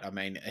sheet, right? I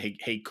mean,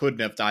 he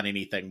couldn't have done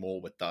anything more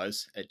with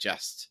those. It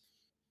just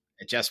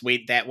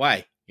went that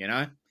way,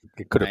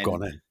 It could have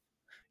gone in.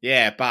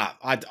 Yeah, but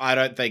I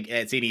don't think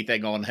it's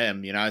anything on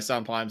him.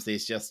 Sometimes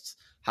there's just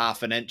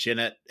half an inch in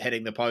it,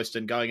 hitting the post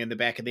and going in the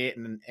back of the net,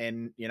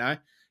 and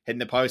hitting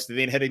the post and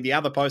then hitting the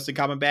other post and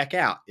coming back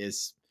out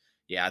is.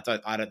 Yeah,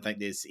 I don't think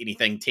there's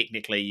anything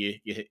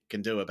technically you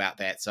can do about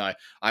that. So,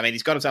 I mean,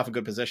 he's got himself in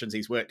good positions.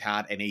 He's worked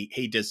hard, and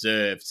he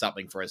deserved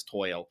something for his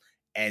toil,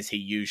 as he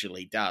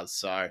usually does.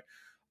 So,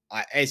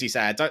 as you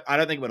say, I don't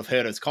think it would have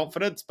hurt his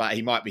confidence, but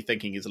he might be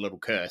thinking he's a little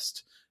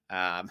cursed.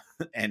 And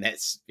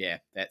that's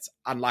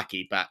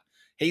unlucky. But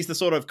he's the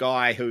sort of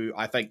guy who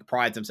I think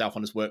prides himself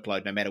on his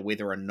workload, no matter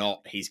whether or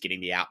not he's getting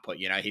the output.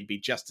 He'd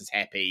be just as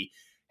happy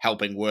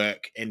helping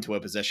work into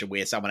a position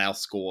where someone else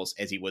scores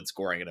as he would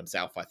scoring it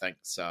himself, I think.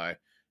 So,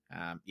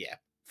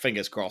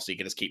 fingers crossed he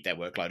can just keep that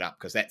workload up,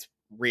 because that's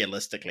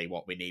realistically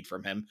what we need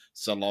from him,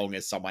 so long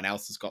as someone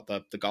else has got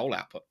the goal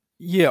output.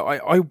 Yeah,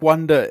 I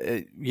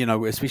wonder,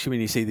 especially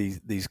when you see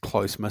these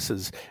close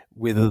misses,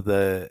 whether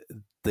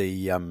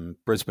the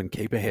Brisbane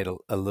keeper had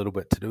a little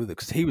bit to do with it,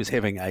 because he was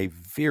having a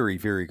very,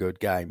 very good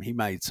game. He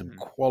made some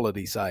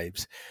quality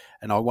saves,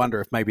 and I wonder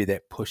if maybe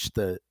that pushed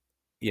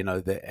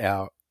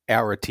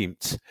our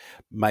attempts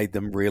made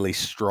them really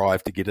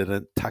strive to get it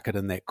in, tuck it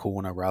in that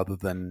corner rather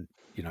than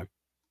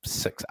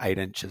 6-8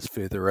 inches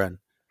further in.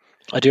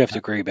 I do have to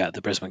agree about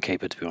the Brisbane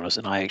keeper, to be honest,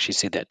 and I actually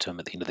said that to him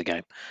at the end of the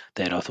game,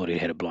 that I thought he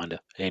had a blinder,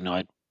 and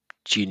I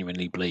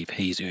genuinely believe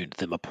he's earned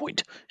them a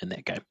point in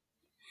that game.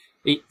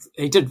 He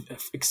did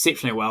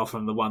exceptionally well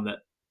from the one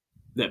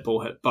that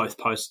Ball hit both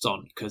posts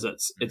on, because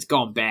it's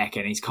gone back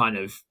and he's kind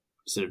of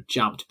sort of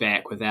jumped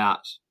back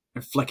without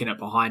flicking it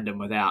behind him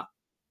without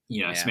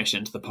smashing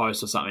into the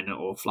post or something,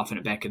 or fluffing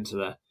it back into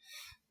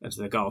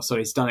the goal. So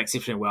he's done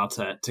exceptionally well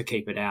to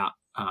keep it out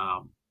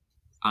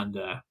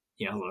under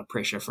a lot of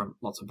pressure from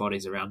lots of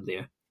bodies around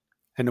there.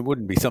 And it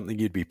wouldn't be something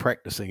you'd be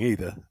practicing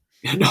either.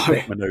 No,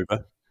 That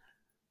manoeuvre.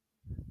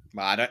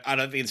 Well, I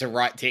don't think it's a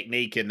right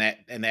technique in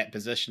that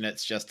position.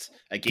 It's just,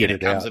 again, Get it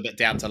it comes out. a bit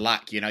down to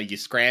luck. You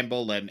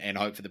scramble and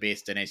hope for the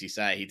best. And as you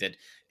say, he did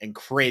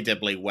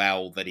incredibly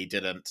well that he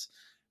didn't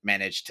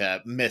manage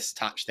to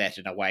mistouch that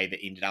in a way that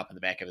ended up in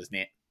the back of his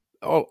net.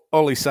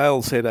 Ollie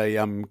Sales had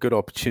a good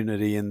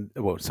opportunity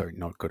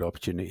not good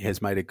opportunity.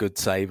 Has made a good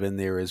save in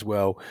there as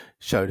well.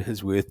 Showed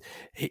his worth.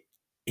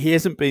 He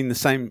hasn't been the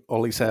same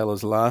Ollie Sale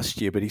as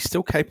last year, but he's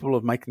still capable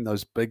of making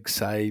those big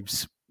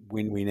saves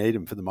when we need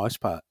him for the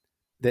most part.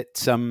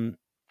 That's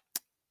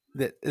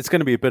that it's going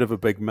to be a bit of a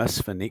big miss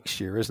for next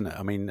year, isn't it?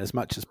 I mean, as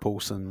much as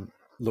Paulson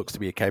looks to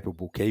be a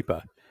capable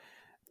keeper,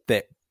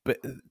 but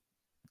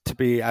to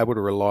be able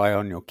to rely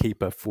on your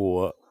keeper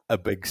for a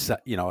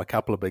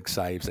couple of big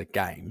saves a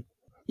game.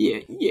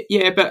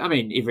 Yeah. But I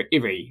mean,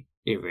 every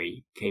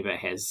keeper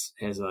has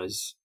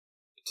those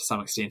to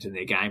some extent in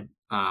their game.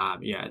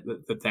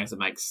 The things that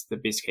makes the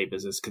best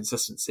keepers is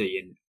consistency,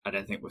 and I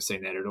don't think we've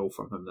seen that at all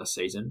from him this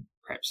season.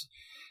 Perhaps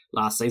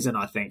last season,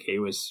 I think he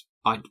was.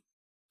 I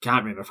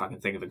can't remember if I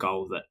can think of a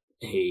goal that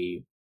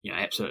he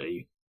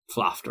absolutely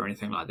fluffed or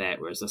anything like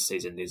that. Whereas this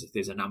season,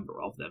 there's a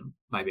number of them.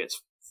 Maybe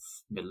it's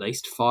at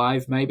least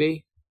 5,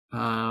 maybe.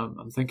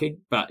 I'm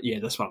thinking, but yeah,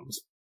 this one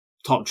was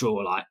top draw.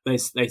 Like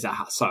these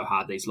are so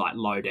hard. These like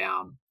low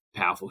down,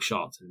 powerful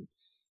shots, and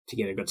to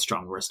get a good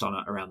strong wrist on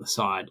it around the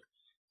side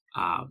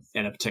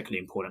at a particularly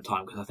important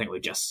time, because I think we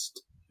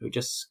just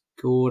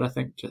scored. I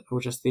think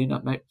just then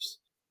at maps.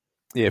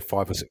 Yeah,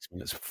 5 or 6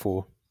 minutes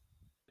before.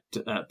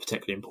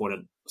 Particularly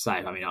important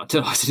save. I mean, it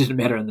didn't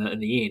matter in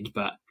the end,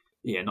 but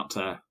yeah, not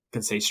to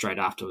concede straight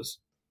afterwards.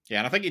 Yeah,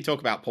 and I think you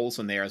talk about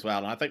Paulson there as well,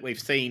 and I think we've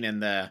seen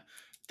in the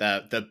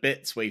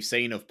bits we've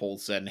seen of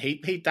Paulson,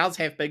 he does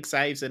have big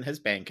saves in his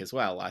bank as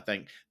well. I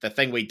think the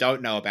thing we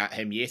don't know about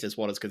him yet is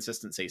what his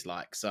consistency's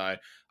like. So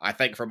I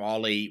think from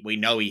Ollie, we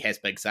know he has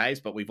big saves,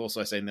 but we've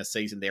also seen this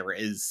season there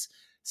is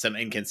some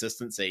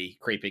inconsistency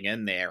creeping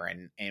in there,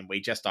 and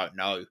we just don't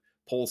know.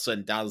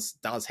 Paulson does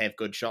have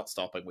good shot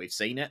stopping. We've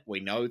seen it. We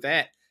know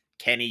that.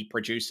 Can he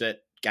produce it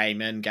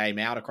game in, game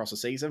out across a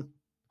season?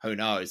 Who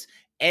knows?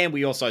 And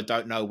we also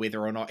don't know whether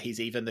or not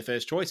he's even the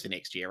first choice for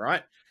next year,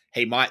 right?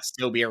 He might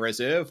still be a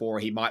reserve, or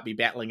he might be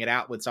battling it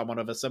out with someone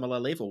of a similar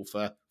level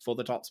for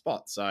the top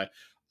spot. So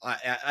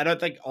I don't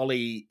think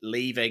Ollie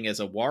leaving is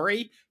a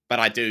worry, but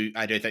I do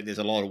think there's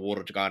a lot of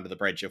water to go under the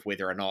bridge of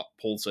whether or not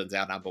Paulson's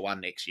our number one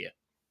next year.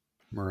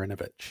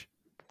 Marinovic.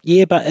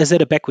 Yeah, but is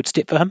it a backward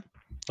step for him?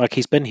 Like,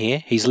 he's been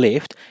here, he's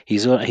left,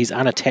 he's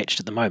unattached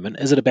at the moment.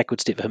 Is it a backward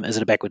step for him? Is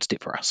it a backward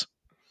step for us?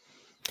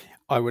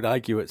 I would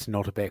argue it's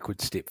not a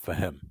backward step for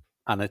him.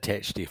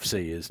 Unattached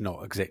FC is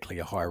not exactly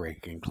a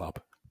high-ranking club.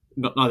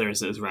 Neither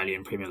is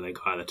Australian Premier League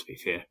either, to be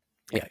fair.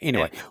 Yeah,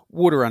 anyway,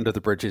 water under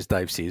the bridge, as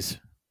Dave says.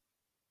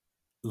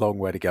 Long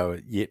way to go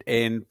yet,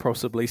 and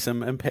possibly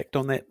some impact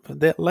on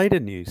that later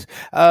news.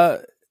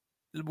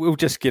 We'll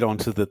just get on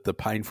to the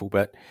painful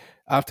bit.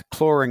 After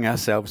clawing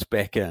ourselves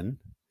back in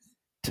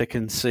to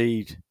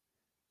concede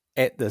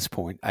at this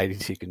point,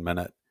 82nd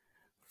minute,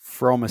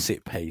 from a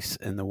set piece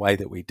in the way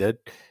that we did,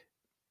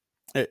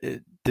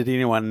 did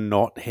anyone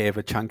not have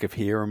a chunk of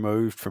hair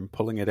removed from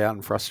pulling it out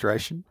in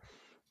frustration?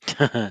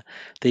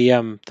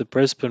 The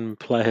Brisbane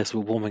players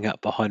were warming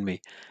up behind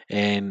me,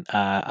 and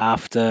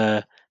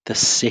after the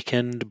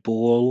second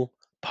ball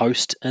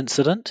post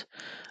incident,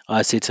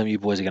 I said, "Some of you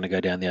boys are going to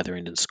go down the other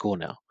end and score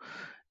now,"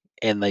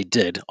 and they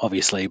did.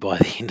 Obviously, by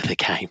the end of the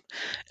game,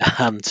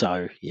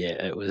 so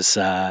yeah, it was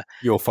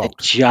your fault.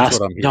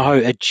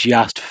 It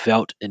just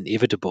felt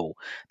inevitable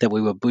that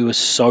we were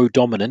so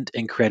dominant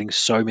in creating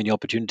so many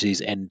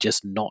opportunities and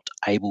just not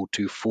able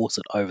to force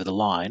it over the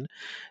line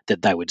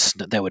that they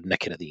would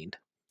nick it at the end.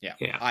 Yeah.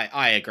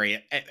 I agree.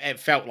 It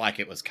felt like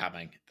it was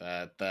coming.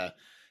 The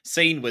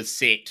scene was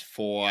set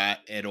for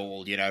it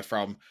all,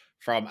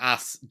 from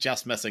us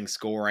just missing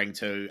scoring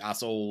to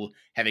us all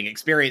having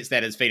experienced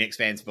that as Phoenix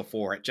fans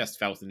before. It just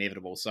felt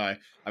inevitable. So,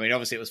 I mean,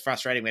 obviously it was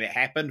frustrating when it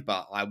happened,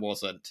 but I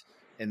wasn't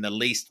in the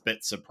least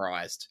bit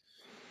surprised.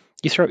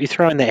 You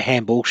throw in that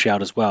handball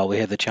shout as well. We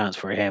had the chance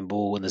for a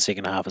handball in the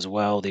second half as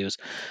well. There was,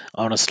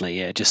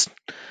 honestly, just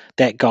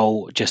that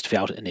goal just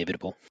felt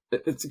inevitable.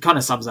 It kind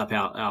of sums up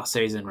our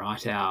season,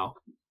 right?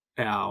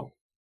 Well,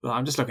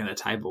 I'm just looking at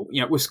the table.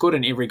 We've scored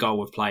in every goal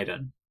we've played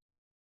in,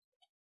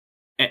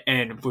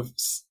 and we've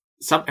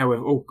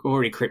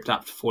already crept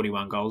up to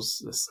 41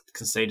 goals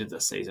conceded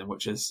this season,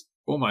 which is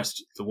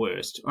almost the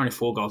worst. Only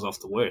 4 goals off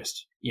the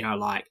worst.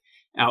 Like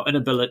our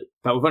inability,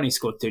 but we've only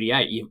scored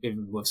 38.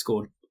 Even we've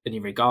scored in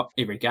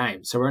every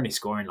game, so we're only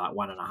scoring like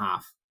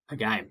 1.5 a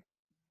game.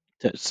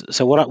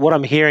 So what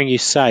I'm hearing you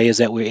say is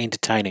that we're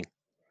entertaining.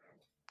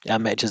 Our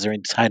matches are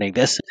entertaining.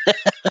 This.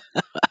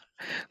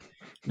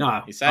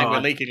 No, you're saying we're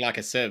leaking like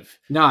a sieve.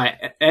 No,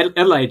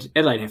 Adelaide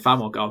have far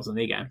more goals in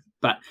their game,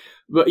 but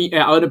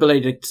our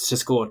inability to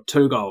score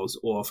 2 goals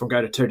or from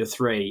go to 2 to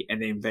 3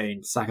 and then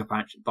being sucker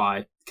punched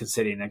by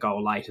conceding a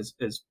goal late has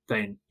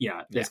been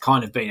that's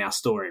kind of been our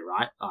story,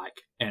 right?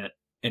 Like, and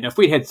if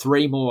we'd had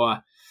 3 more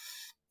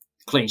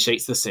clean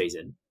sheets this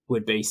season,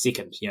 would be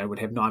second. Would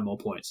have 9 more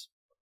points.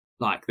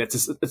 Like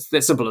it's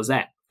that simple as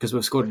that because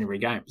we've scored in every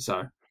game.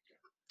 So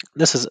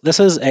This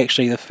is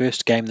actually the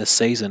first game this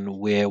season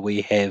where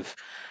we have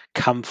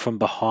come from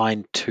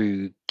behind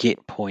to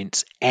get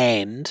points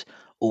and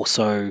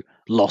also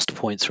lost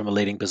points from a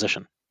leading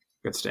position.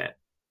 good stat.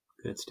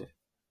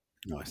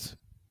 Nice.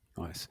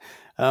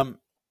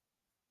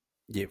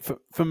 Yeah,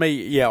 for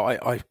me,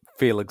 I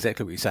feel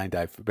exactly what you're saying,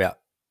 Dave, about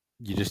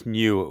you just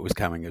knew it was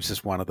coming. It was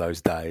just one of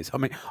those days. I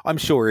mean, I'm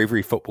sure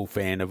every football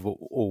fan of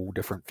all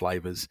different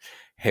flavours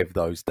have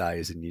those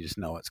days and you just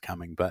know it's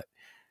coming. But,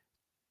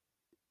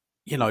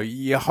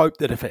 you hope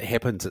that if it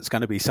happens, it's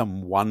going to be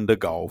some wonder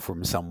goal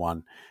from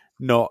someone,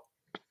 not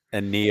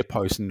a near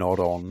post nod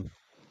on.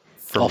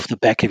 Off the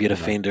back of your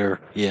defender,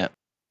 yeah.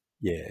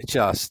 Yeah,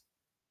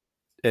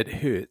 it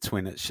hurts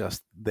when it's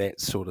just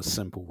that sort of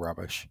simple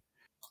rubbish.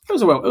 It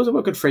was a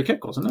good free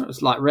kick, wasn't it? It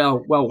was like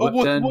well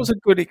whipped in. It was a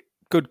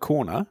good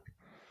corner,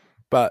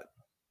 but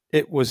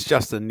it was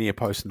just a near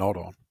post nod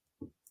on.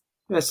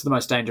 That's the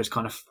most dangerous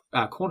kind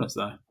of corners,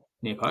 though,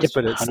 near post. Yeah,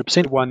 but it's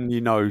 100%. the one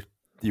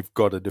you've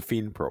got to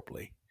defend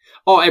properly.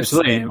 Oh,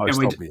 absolutely, It's the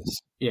most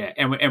obvious. Yeah,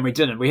 and we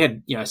didn't. We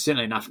had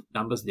certainly enough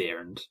numbers there,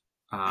 and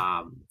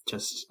I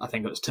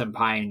think it was Tim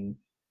Payne.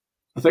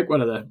 I think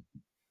one of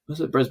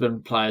the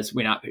Brisbane players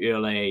went up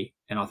early,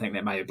 and I think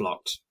that may have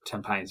blocked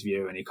Tim Payne's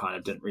view, and he kind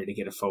of didn't really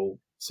get a full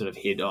sort of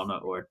head on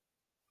it or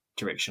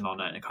direction on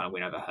it, and it kind of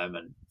went over him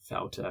and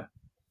fell to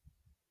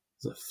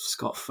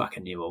Scott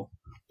fucking Newell.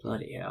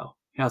 Bloody hell!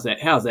 How's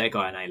that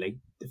guy an A-League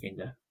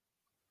defender?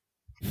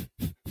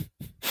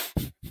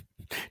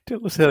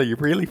 Tell us how you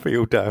really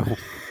feel, Dale.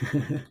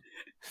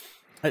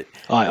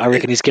 I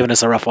reckon he's given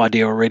us a rough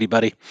idea already,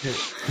 buddy.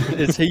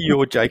 Is he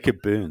your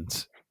Jacob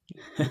Burns?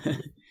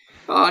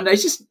 Oh no, he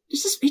just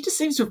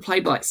seems to have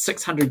played like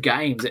 600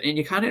 games, and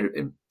you kind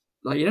of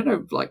like you don't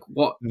know like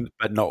what,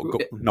 but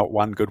not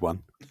one good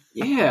one.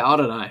 Yeah, I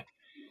don't know.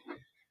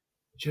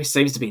 He just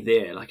seems to be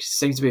there, like he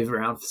seems to be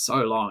around for so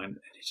long, and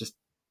he just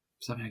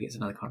somehow gets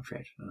another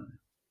contract. I don't know.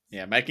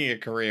 Yeah, making a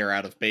career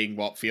out of being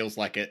what feels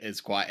like it is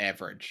quite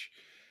average.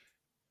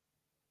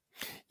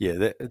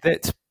 Yeah,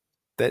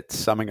 that's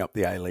summing up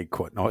the A-League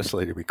quite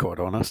nicely, to be quite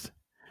honest.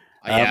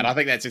 Yeah, and I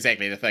think that's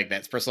exactly the thing.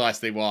 That's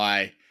precisely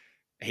why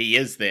he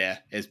is there,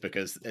 is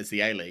because it's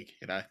the A-League.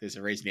 There's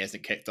a reason he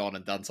hasn't kicked on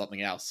and done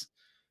something else.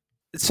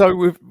 So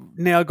we've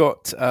now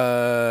got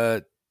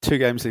 2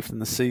 games left in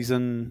the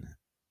season.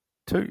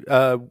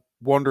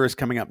 Wanderers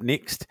coming up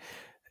next.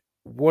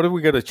 What have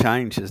we got to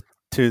change to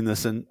turn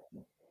this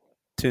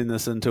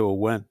into a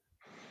win?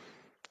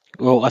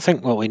 Well, I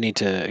think what we need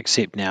to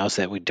accept now is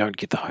that we don't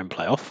get the home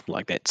playoff.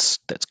 Like that's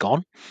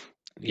gone.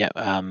 Yeah.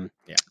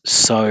 Yeah.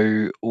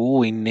 So all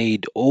we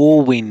need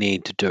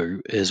to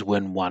do is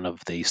win one of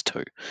these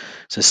 2.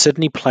 So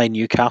Sydney play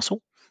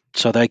Newcastle,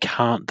 so they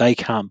can't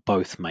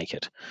both make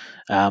it.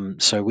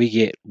 So we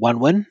get one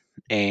win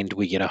and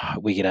we get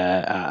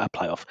a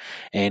playoff.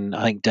 And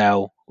I think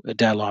Dale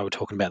and I were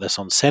talking about this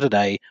on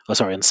Sunday,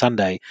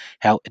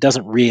 how it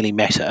doesn't really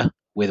matter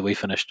whether we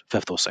finished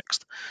 5th or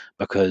 6th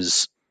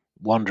because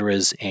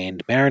Wanderers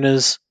and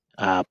Mariners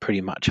are pretty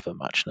much of a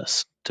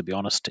muchness, to be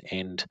honest.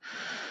 And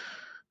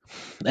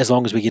as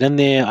long as we get in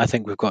there, I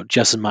think we've got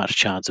just as much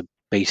chance of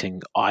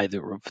beating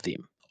either of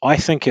them. I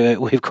think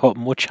we've got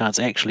more chance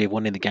actually of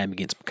winning the game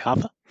against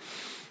MacArthur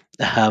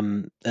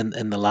in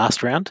the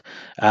last round,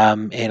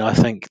 and I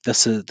think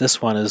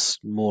this one is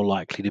more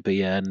likely to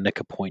be a nick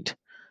a point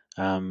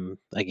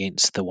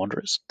against the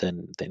Wanderers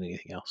than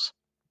anything else.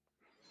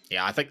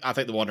 Yeah, I think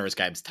the Wanderers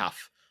game's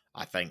tough.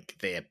 I think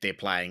they're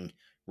playing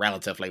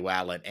relatively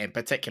well, and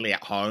particularly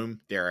at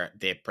home, they're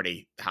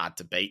pretty hard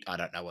to beat. I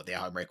don't know what their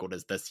home record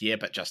is this year,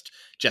 but just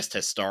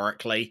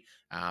historically,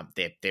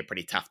 they're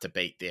pretty tough to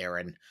beat there,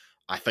 and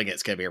I think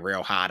it's going to be a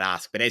real hard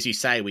ask. But as you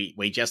say,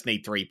 we just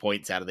need 3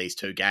 points out of these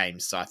 2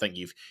 games, so I think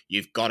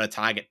you've got to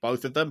target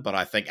both of them. But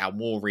I think our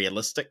more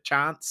realistic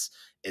chance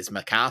is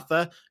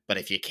MacArthur. But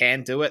if you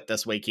can do it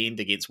this weekend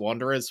against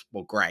Wanderers,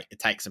 well, great. It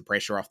takes some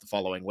pressure off the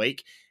following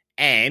week,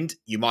 and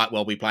you might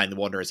well be playing the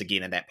Wanderers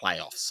again in that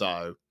playoff.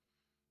 So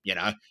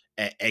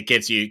it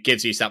gives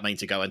you something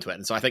to go into it.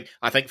 And so I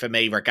think for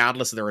me,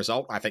 regardless of the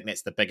result, I think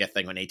that's the bigger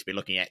thing we need to be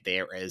looking at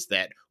there is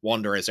that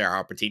Wanderers are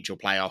our potential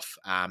playoff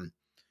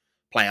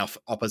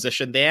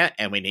opposition there,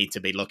 and we need to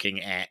be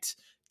looking at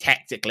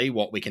tactically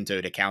what we can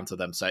do to counter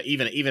them. So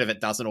even if it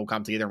doesn't all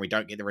come together and we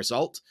don't get the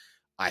result,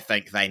 I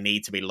think they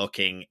need to be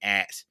looking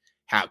at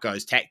how it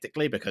goes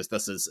tactically, because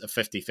this is a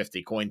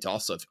 50-50 coin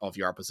toss of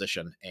your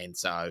opposition. And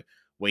so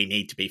we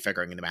need to be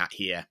figuring them out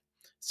here.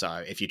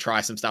 So if you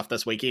try some stuff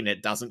this weekend,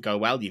 it doesn't go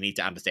well, you need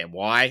to understand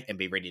why and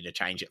be ready to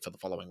change it for the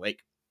following week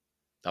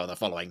or the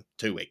following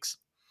 2 weeks.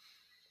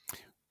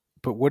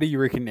 But what do you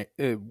reckon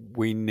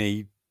we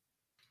need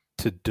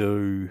to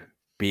do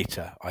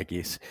better, I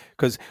guess?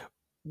 Because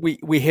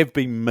we have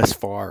been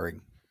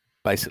misfiring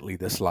basically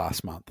this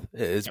last month.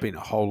 It's been a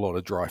whole lot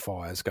of dry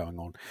fires going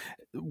on.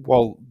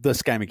 While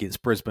this game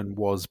against Brisbane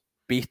was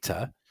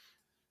better,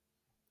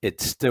 it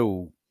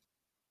still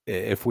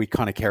if we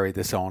kind of carry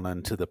this on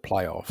into the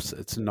playoffs,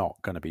 it's not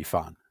going to be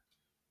fun.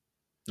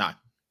 No.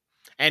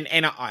 And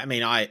I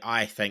mean,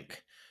 I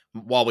think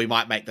while we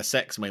might make the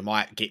 6 and we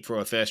might get through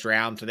a first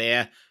round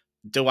there,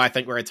 do I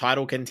think we're a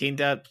title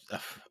contender?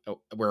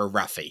 We're a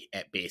roughie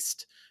at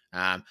best.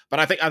 But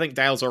I think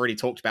Dale's already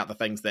talked about the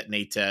things that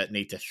need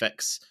to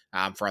fix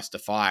for us to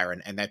fire,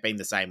 and they've been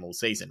the same all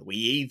season. We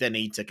either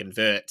need to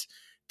convert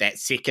that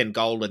second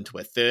goal into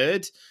a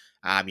third,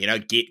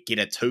 get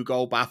a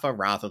 2-goal buffer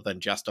rather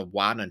than just a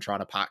 1 and trying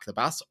to park the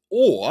bus,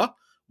 or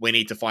we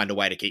need to find a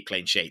way to keep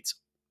clean sheets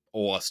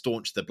or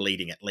staunch the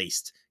bleeding at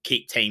least,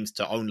 keep teams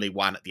to only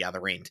 1 at the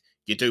other end.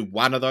 You do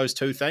one of those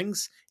 2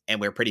 things, and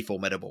we're pretty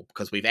formidable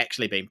because we've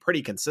actually been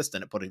pretty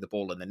consistent at putting the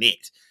ball in the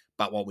net.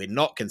 But what we're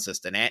not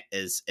consistent at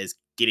is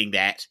getting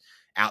that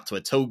out to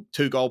a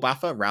 2-goal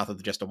buffer rather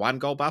than just a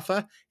 1-goal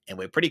buffer. And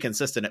we're pretty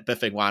consistent at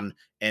biffing one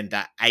in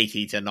the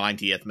 80 to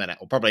 90th minute,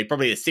 or probably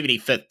the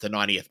 75th to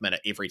 90th minute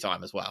every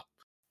time as well.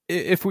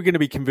 If we're going to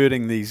be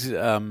converting these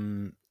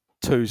 2s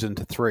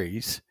into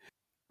 3s,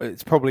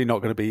 it's probably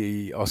not going to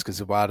be Oscar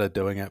Zawada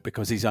doing it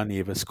because he's only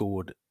ever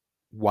scored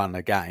 1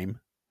 a game.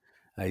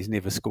 He's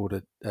never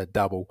scored a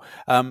double.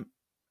 How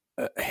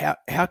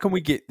can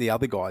we get the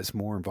other guys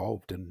more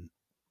involved in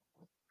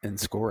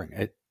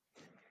scoring?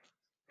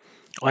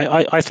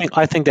 I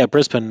think that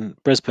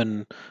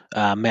Brisbane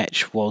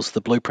match was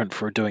the blueprint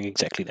for doing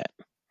exactly that.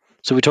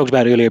 So we talked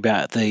about earlier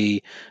about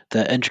the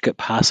intricate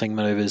passing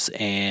maneuvers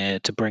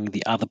and to bring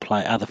the other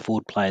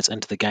forward players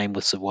into the game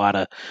with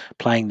Zawada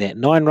playing that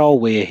 9 role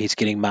where he's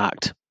getting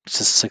marked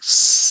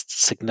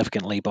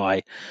significantly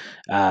by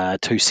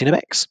 2 centre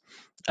backs.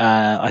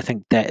 I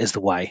think that is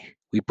the way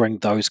we bring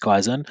those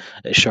guys in.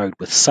 It showed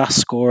with Suss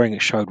scoring.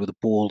 It showed with the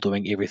ball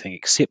doing everything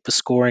except for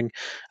scoring.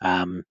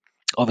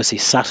 Obviously,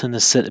 Sutton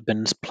has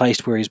been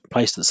placed where he's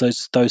placed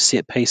those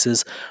set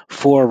pieces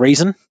for a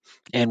reason,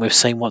 and we've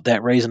seen what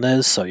that reason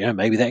is. So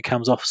maybe that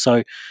comes off.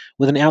 So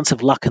with an ounce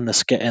of luck in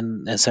the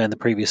and say in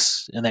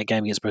that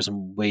game against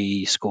Brisbane,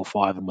 we score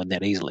 5 and win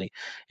that easily,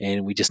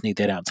 and we just need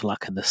that ounce of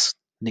luck in this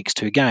next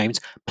 2 games,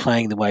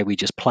 playing the way we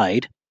just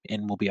played,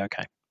 and we'll be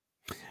okay.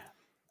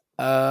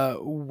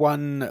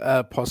 One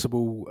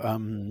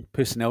possible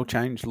personnel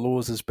change.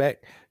 Laws is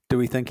back. Do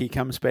we think he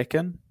comes back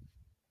in?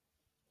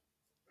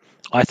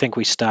 I think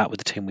we start with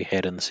the team we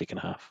had in the second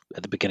half,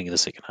 at the beginning of the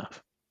second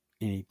half.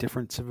 Any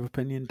difference of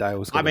opinion?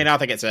 Dale's I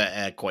think it's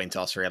a coin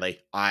toss, really.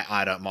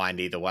 I don't mind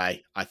either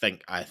way. I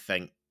don't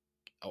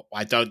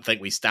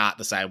think we start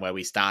the same way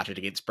we started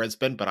against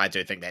Brisbane, but I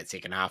do think that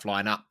second half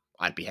lineup,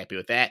 I'd be happy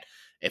with that.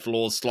 If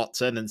Laws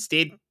slots in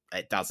instead,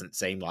 it doesn't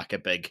seem like a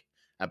big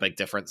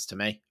difference to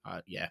me.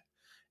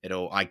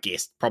 It'll, I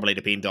guess, probably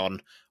depend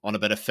on a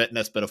bit of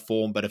fitness, bit of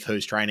form, bit of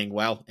who's training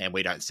well, and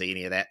we don't see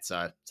any of that,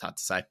 so it's hard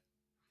to say.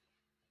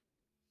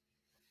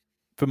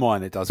 For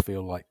mine, it does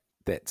feel like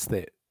that's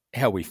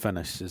how we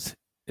finish is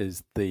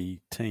the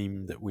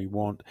team that we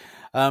want.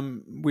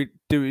 Do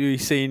we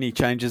see any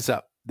changes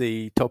up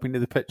the top end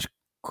of the pitch,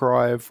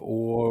 Crive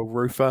or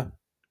Rufer?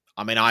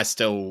 I mean, I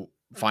still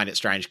find it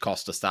strange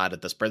Costa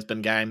started this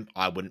Brisbane game.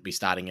 I wouldn't be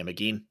starting him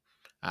again.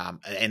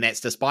 And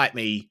that's despite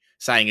me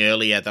saying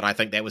earlier that I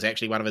think that was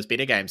actually one of his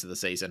better games of the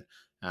season.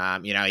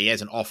 He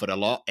hasn't offered a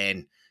lot,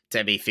 and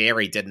to be fair,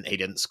 he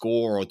didn't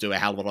score or do a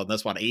hell of a lot on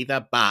this one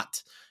either,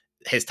 but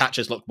his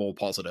touches looked more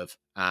positive.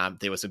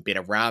 There were some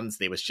better runs.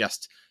 There was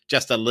just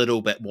a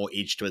little bit more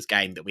edge to his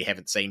game that we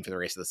haven't seen for the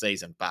rest of the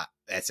season, but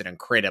that's an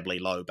incredibly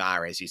low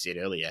bar, as you said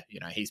earlier.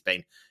 He's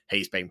been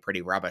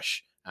pretty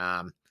rubbish.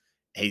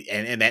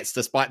 And that's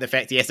despite the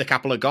fact he has a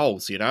couple of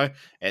goals.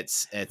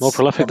 It's more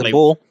prolific than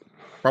ball.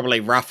 Probably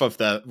rough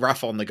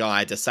on the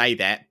guy to say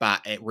that,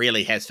 but it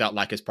really has felt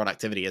like his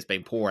productivity has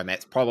been poor, and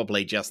that's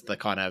probably just the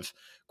kind of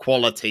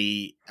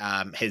quality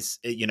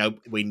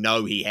we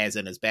know he has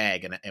in his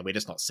bag, and we're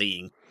just not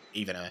seeing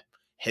even a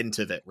hint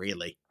of it,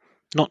 really.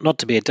 Not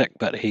to be a dick,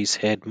 but he's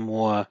had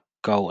more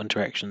goal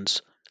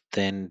interactions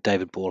than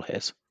David Ball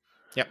has.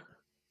 Yep.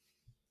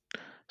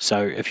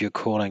 So if you're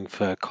calling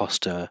for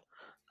Costa,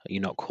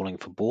 you're not calling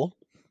for Ball?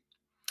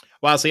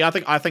 Well, see, I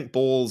think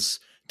Ball's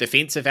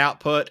defensive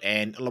output,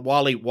 and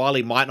while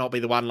he might not be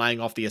the one laying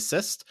off the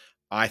assist,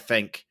 I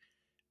think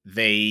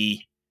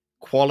the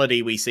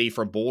quality we see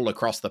from Ball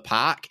across the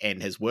park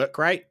and his work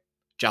rate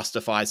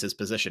justifies his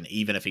position,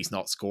 even if he's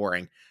not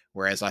scoring.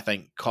 Whereas I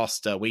think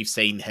Costa, we've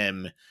seen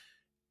him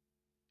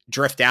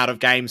drift out of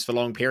games for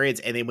long periods,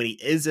 and then when he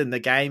is in the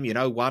game,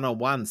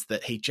 one-on-ones,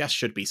 that he just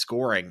should be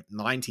scoring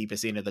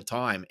 90% of the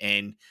time,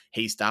 and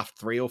he stuffed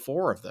 3 or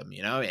 4 of them,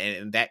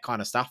 and that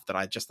kind of stuff that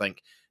I just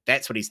think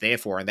that's what he's there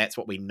for, and that's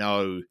what we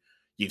know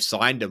you've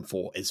signed him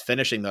for, is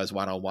finishing those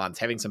one-on-ones,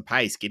 having some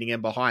pace, getting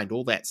in behind,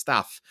 all that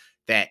stuff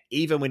that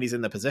even when he's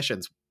in the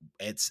positions,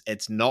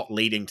 it's not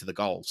leading to the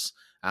goals.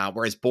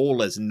 Whereas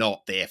Ball is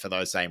not there for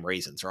those same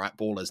reasons, right?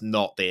 Ball is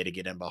not there to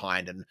get in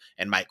behind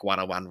and make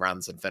one-on-one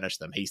runs and finish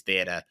them. He's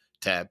there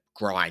to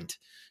grind.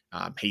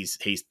 He's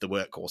the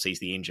workhorse. He's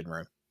the engine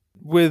room.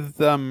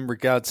 With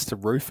regards to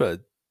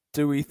Rufer,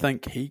 do we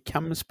think he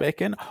comes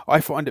back in?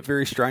 I find it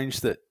very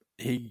strange that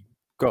he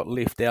got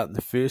left out in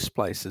the first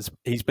place.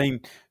 He's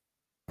been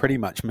pretty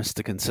much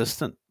Mr.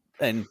 Consistent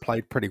and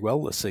played pretty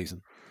well this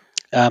season.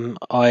 This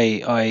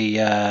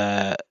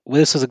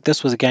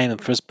was a game of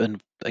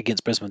Brisbane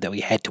against Brisbane that we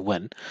had to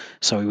win,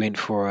 so we went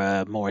for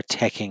a more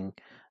attacking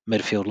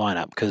midfield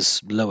lineup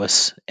because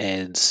Lewis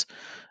and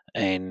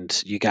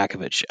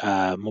Ugarkovic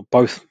are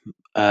both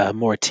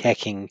more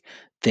attacking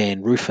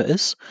than Rufa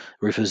is.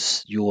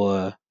 Rufa's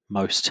your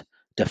most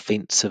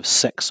defensive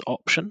 6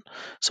 option,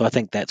 so I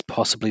think that's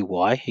possibly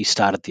why he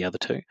started the other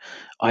two.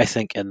 I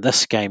think in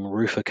this game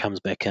Rufa comes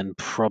back in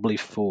probably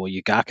for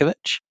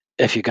Ugarkovic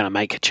if you're going to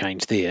make a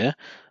change there,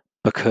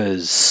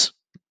 because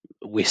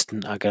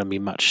Western are going to be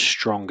much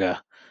stronger,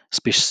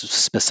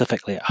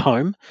 specifically at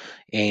home,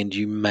 and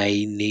you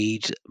may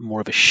need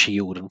more of a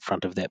shield in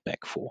front of that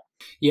back four.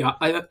 Yeah,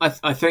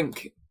 I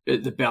think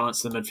the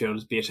balance of the midfield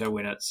is better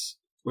when it's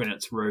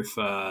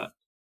Rufa,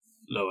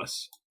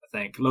 Lewis. I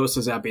think Lewis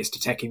is our best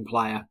attacking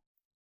player.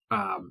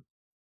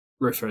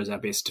 Rufa is our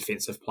best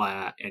defensive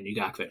player, and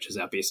Ugarkovic is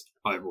our best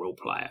overall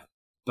player.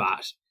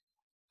 But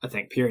I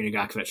think Perry and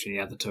Ugarkovic and the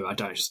other two, I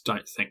don't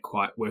think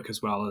quite work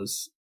as well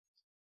as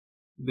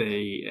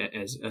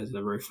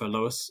the Rufa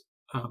Lewis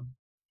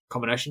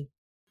combination.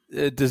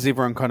 Does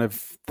everyone kind of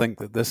think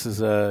that this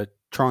is a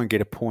try and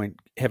get a point,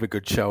 have a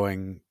good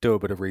showing, do a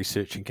bit of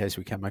research in case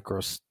we come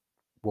across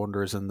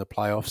Wanderers in the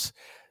playoffs?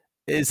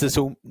 Is this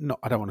all? Not,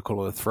 I don't want to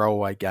call it a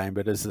throwaway game,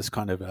 but is this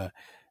kind of a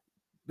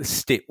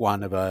step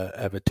one of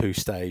a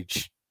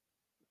 2-stage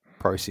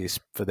process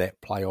for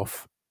that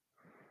playoff?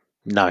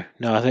 No.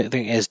 I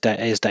think as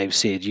Dave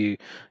said,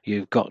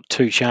 you've got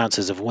 2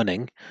 chances of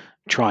winning.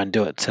 Try and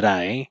do it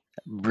today,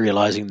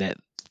 realizing that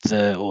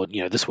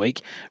this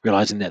week,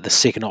 realizing that the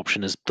second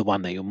option is the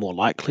one that you're more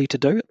likely to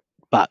do it.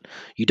 But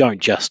you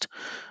don't just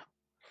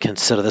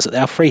consider this.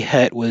 Our free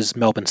hit was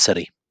Melbourne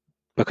City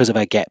because of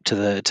our gap to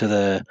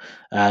the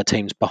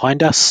teams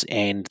behind us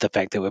and the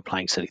fact that we're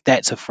playing City.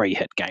 That's a free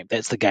hit game.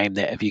 That's the game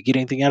that if you get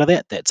anything out of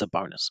that, that's a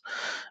bonus.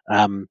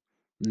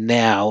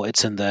 Now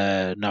it's in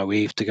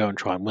we have to go and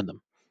try and win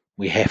them.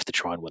 We have to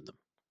try and win them.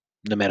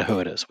 No matter who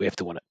it is, we have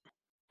to win it.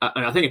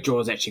 And I think a draw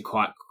is actually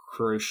quite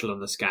crucial in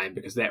this game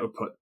because that would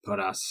put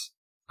us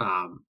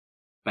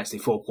basically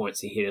 4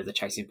 points ahead of the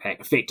chasing pack,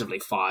 effectively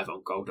 5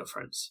 on goal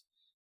difference.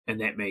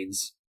 And that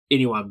means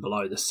anyone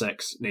below the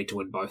 6 need to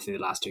win both of their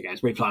last 2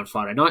 games. We play on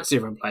Friday night, so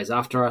everyone plays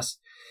after us.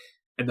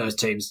 And those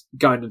teams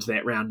going into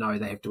that round know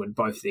they have to win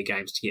both of their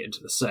games to get into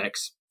the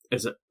 6.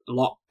 Is a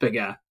lot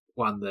bigger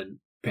one than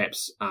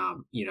perhaps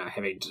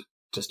having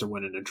just to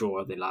win and a draw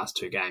of their last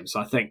 2 games. So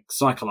I think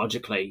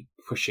psychologically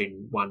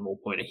pushing 1 more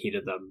point ahead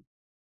of them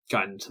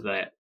going into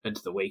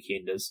the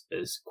weekend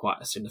is quite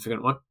a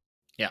significant one.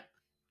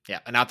 Yeah,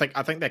 and I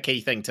think the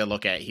key thing to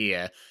look at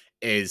here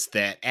is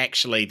that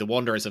actually the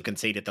Wanderers have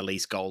conceded the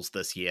least goals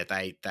this year.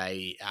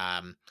 They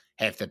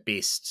have the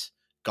best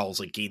goals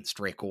against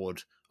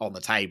record on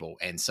the table,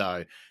 and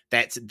so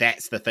that's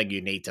the thing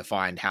you need to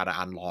find how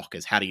to unlock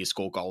is how do you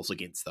score goals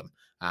against them,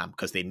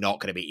 because they're not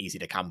going to be easy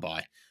to come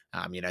by.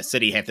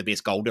 City have the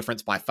best goal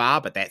difference by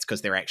far, but that's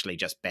because they're actually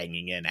just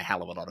banging in a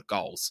hell of a lot of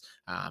goals.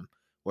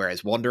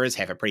 Whereas Wanderers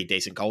have a pretty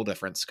decent goal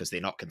difference because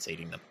they're not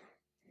conceding them.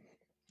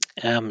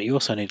 You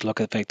also need to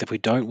look at the fact that if we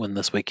don't win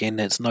this weekend,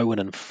 it's no win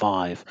in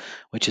 5,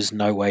 which is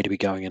no way to be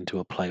going into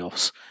a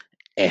playoffs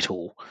at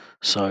all.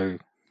 So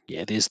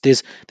yeah,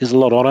 there's a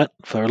lot on it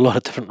for a lot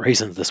of different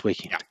reasons this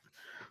weekend.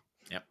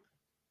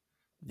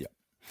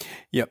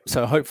 Yep.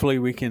 So hopefully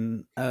we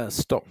can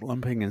stop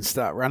limping and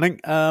start running.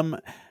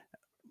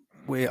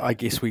 Where I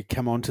guess we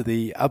come on to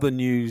the other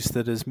news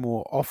that is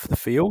more off the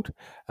field.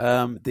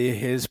 There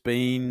has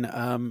been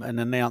an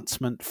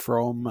announcement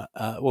from,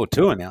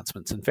 2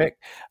 announcements, in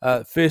fact.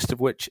 First of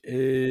which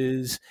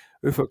is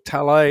Ufuk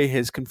Talay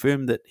has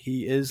confirmed that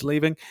he is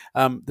leaving.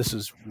 This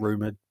is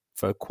rumoured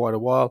for quite a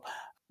while,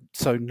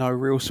 so no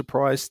real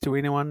surprise to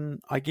anyone,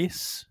 I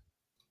guess.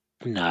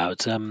 No,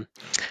 it's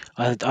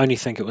I only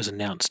think it was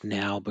announced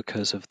now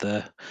because of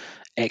the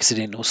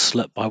accidental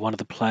slip by one of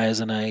the players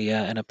in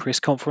a press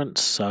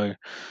conference. So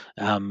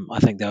I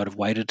think they would have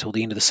waited till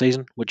the end of the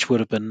season, which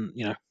would have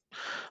been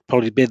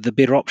probably the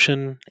better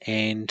option,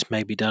 and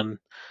maybe done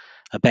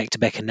a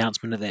back-to-back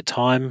announcement at that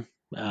time.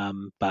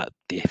 But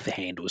the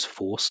hand was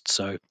forced,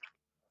 so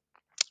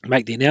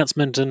make the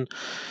announcement, and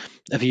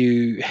if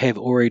you have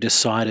already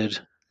decided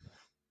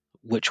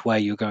which way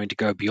you're going to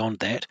go beyond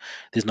that,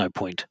 there's no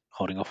point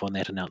holding off on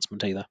that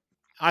announcement either.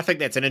 I think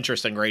that's an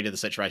interesting read of the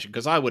situation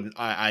because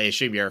I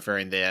assume you're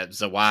referring to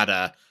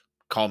Zawada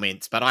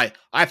comments, but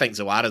I think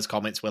Zawada's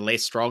comments were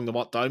less strong than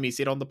what Domi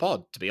said on the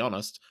pod, to be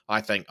honest.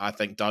 I think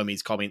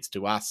Domi's comments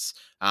to us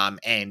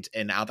and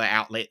in other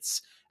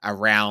outlets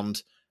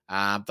around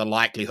the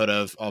likelihood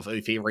of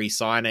Ufi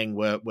re-signing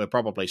were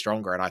probably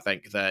stronger, and I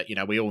think that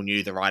we all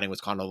knew the writing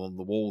was kind of on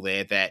the wall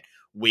there that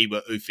we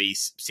were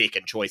Ufi's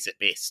second choice at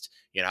best.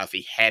 If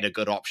he had a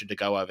good option to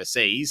go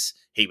overseas,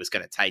 he was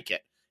going to take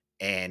it.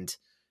 And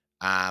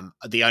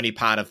the only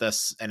part of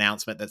this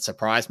announcement that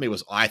surprised me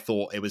was I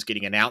thought it was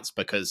getting announced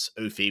because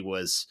Ufi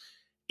was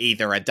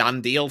either a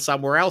done deal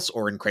somewhere else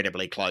or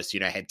incredibly close,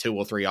 had 2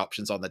 or 3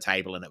 options on the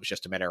table and it was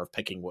just a matter of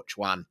picking which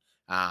one,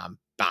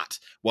 but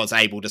was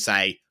able to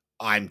say,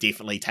 I'm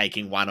definitely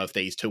taking one of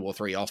these 2 or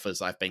 3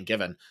 offers I've been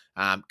given.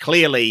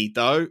 Clearly,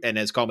 though, in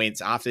his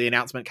comments after the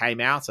announcement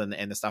came out and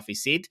the stuff he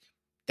said,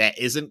 that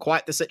isn't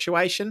quite the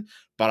situation,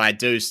 but I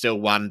do still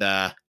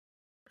wonder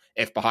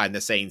if behind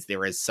the scenes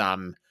there is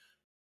some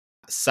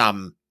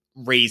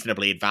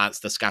reasonably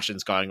advanced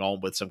discussions going on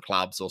with some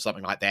clubs or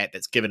something like that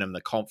that's given him the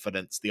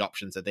confidence the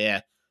options are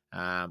there,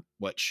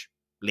 which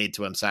led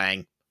to him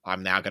saying,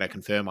 I'm now going to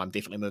confirm I'm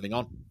definitely moving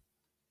on.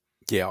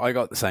 Yeah, I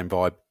got the same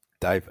vibe,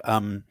 Dave.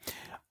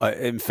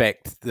 In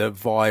fact, the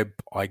vibe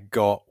I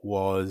got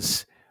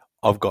was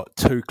I've got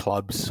 2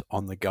 clubs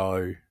on the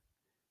go.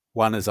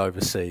 One is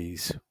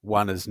overseas,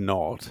 one is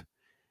not,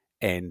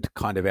 and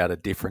kind of out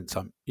of deference,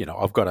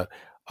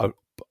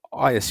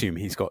 I assume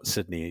he's got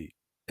Sydney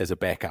as a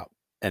backup,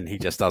 and he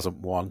just doesn't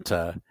want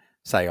to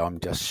say I'm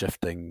just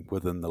shifting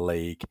within the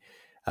league.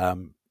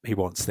 He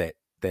wants that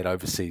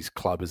overseas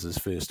club as his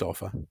first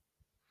offer.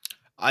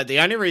 The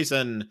only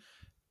reason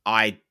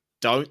I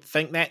don't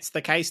think that's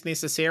the case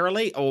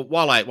necessarily, or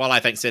while I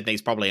think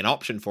Sydney's probably an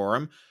option for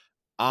him,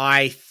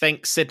 I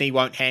think Sydney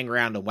won't hang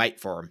around and wait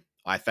for him.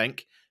 I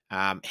think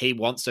he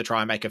wants to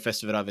try and make a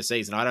fist of it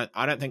overseas, and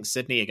I don't think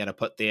Sydney are going to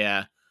put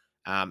their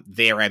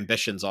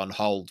ambitions on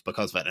hold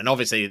because of it. And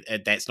obviously,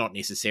 that's not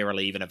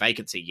necessarily even a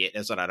vacancy yet,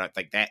 is it? I don't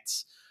think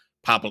that's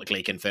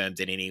publicly confirmed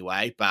in any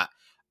way, but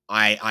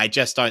I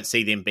just don't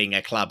see them being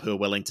a club who are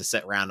willing to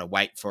sit around and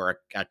wait for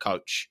a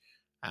coach.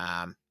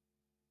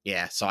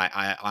 So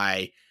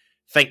I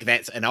think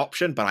that's an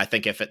option, but I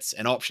think if it's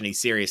an option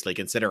he's seriously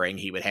considering,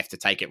 he would have to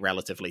take it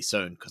relatively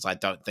soon because I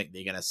don't think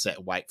they're going to sit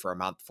and wait for a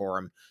month for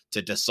him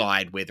to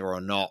decide whether or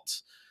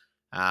not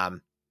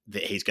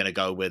that he's going to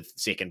go with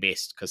second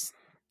best because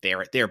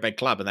they're a big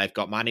club and they've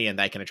got money and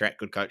they can attract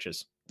good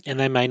coaches. And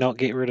they may not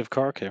get rid of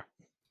Corica.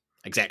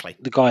 Exactly.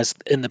 The guys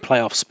in the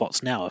playoff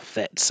spots now,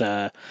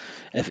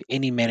 if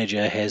any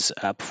manager has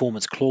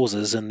performance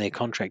clauses in their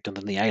contract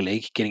within the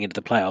A-League, getting into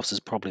the playoffs is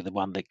probably the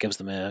one that gives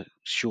them a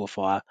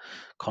surefire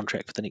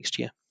contract for the next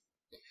year.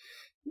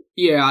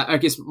 Yeah, I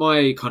guess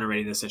my kind of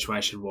reading of the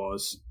situation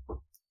was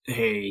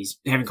he's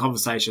having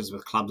conversations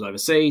with clubs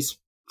overseas.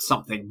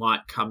 Something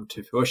might come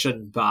to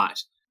fruition,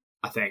 but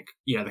I think,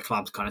 the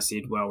club's kind of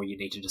said, well, you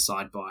need to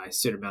decide by a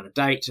certain amount of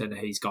date, and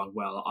he's gone,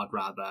 well, I'd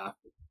rather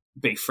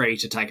be free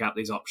to take up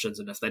these options,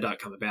 and if they don't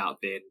come about,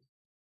 then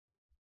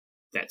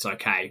that's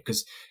okay.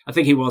 Because I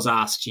think he was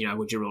asked,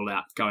 would you rule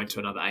out going to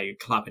another A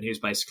club? And he was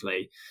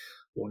basically,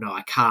 well, no,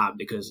 I can't,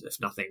 because if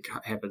nothing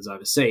happens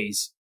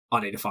overseas,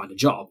 I need to find a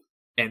job.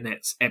 And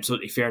that's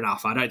absolutely fair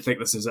enough. I don't think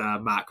this is a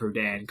Mark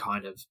Rudan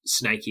kind of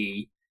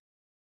snaky,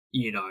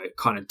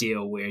 kind of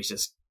deal where he's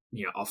just,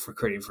 off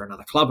recruiting for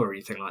another club or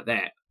anything like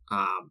that.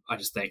 I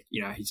just think,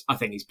 I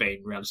think he's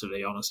been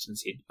relatively honest and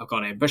said, I've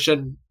got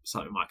ambition,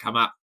 something might come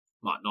up,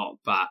 might not,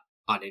 but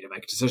I need to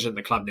make a decision.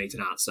 The club needs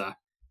an answer.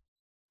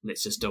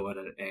 Let's just do it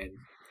and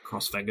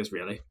cross fingers,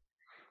 really.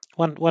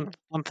 One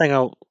thing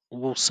I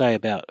will say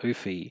about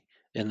Ufi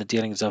in the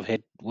dealings I've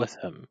had with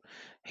him,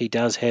 he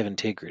does have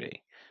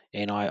integrity.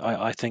 And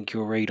I think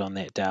your read on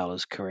that, Dale,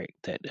 is correct,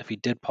 that if he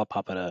did pop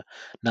up at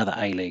another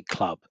A-League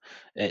club,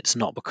 it's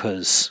not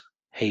because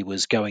he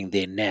was going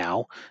there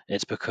now,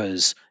 it's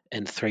because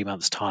in 3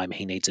 months' time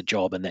he needs a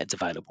job and that's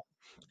available.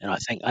 And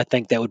I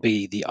think that would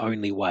be the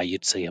only way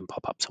you'd see him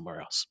pop up somewhere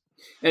else.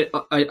 And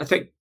I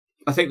think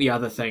the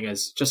other thing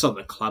is, just on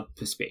the club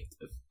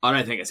perspective, I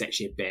don't think it's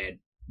actually a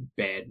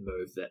bad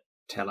move that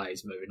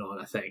Tale's moving on.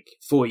 I think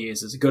 4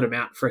 years is a good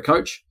amount for a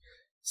coach.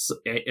 So,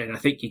 and I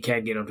think you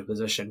can get into a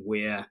position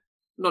where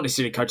not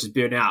necessarily coaches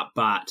burn out,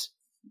 but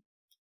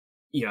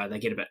they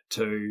get a bit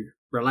too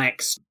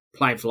relaxed.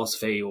 Playing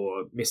philosophy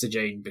or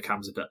messaging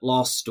becomes a bit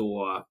lost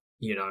or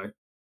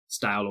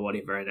stale or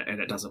whatever,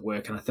 and it doesn't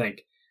work. And I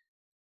think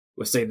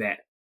we've seen that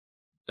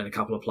in a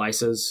couple of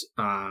places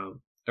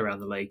around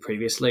the league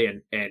previously,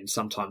 and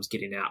sometimes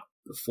getting out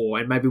before.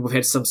 And maybe we've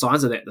had some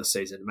signs of that this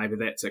season. Maybe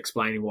that's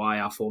explaining why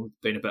our form's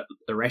been a bit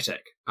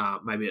erratic.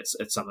 Maybe it's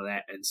some of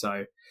that. And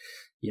so,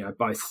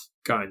 both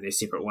going their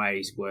separate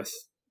ways with,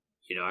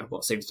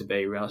 what seems to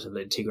be relative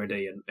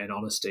integrity and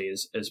honesty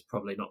is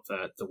probably not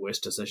the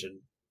worst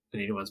decision in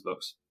anyone's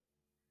books.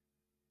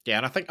 Yeah,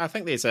 and I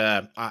think there's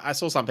I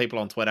saw some people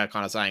on Twitter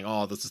kind of saying,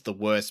 oh, this is the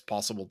worst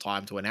possible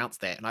time to announce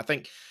that. And I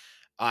think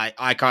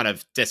I kind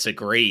of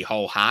disagree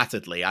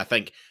wholeheartedly. I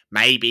think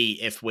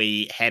maybe if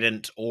we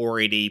hadn't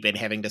already been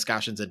having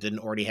discussions and didn't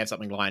already have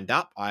something lined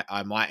up,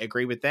 I might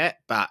agree with that.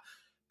 But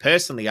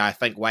personally, I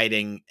think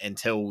waiting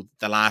until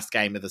the last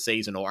game of the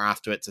season or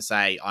after it to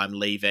say I'm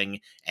leaving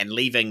and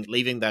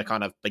leaving the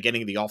kind of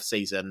beginning of the off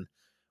season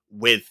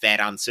with that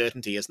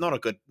uncertainty is not a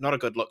good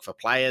look for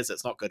players.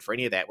 It's not good for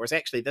any of that. Whereas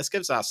actually this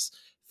gives us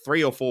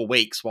 3 or 4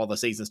 weeks while the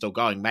season's still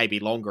going, maybe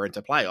longer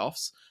into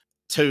playoffs,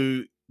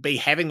 to be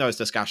having those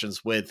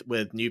discussions with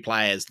new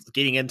players,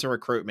 getting into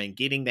recruitment,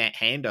 getting that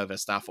handover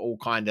stuff all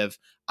kind of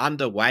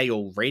underway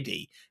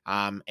already.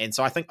 And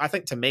so I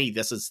think to me,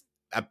 this is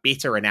a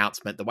better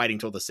announcement than waiting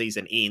till the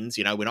season ends.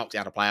 You know, we're knocked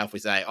out of playoff. We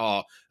say,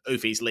 oh,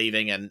 Ufi's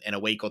leaving, and a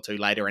week or two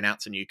later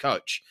announce a new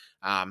coach,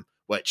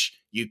 which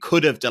you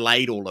could have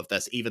delayed all of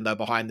this, even though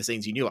behind the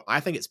scenes you knew it. I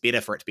think it's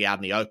better for it to be out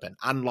in the open,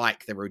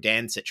 unlike the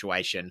Rudan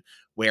situation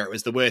where it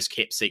was the worst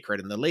kept secret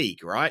in the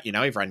league, right? You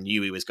know, everyone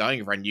knew he was going,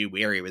 everyone knew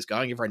where he was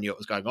going, everyone knew what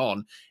was going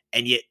on,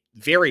 and yet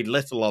very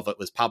little of it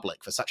was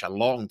public for such a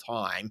long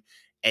time.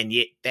 And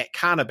yet that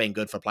can't have been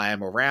good for player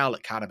morale.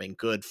 It can't have been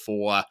good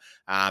for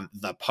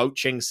the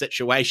poaching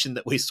situation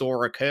that we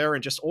saw occur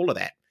and just all of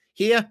that.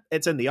 Here,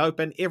 it's in the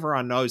open.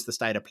 Everyone knows the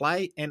state of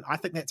play, and I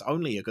think that's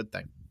only a good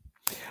thing.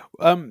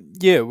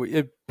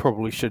 It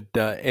probably should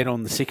add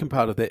on the second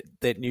part of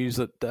that news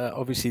that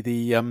obviously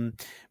the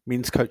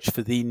men's coach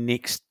for the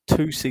next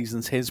 2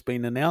 seasons has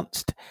been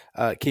announced,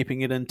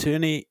 keeping it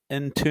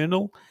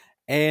internal,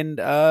 and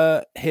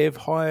have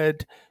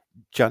hired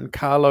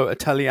Giancarlo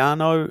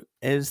Italiano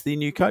as the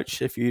new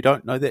coach. If you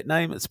don't know that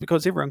name, it's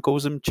because everyone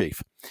calls him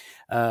Chief.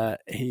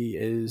 He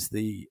is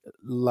the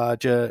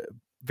larger,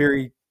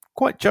 very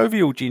quite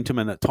jovial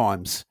gentleman at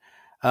times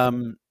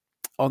on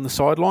the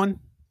sideline.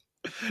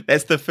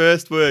 That's the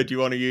first word you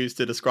want to use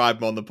to describe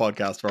him on the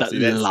podcast, Rossi.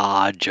 That's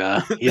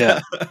larger.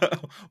 Yeah.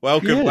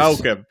 welcome.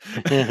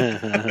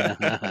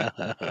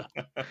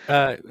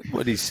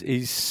 What he's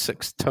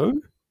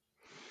 6'2"?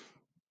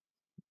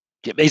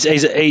 Yep, he's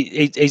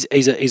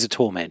a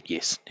tall man.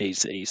 Yes,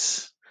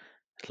 he's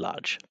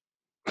large.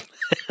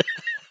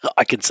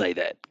 I can say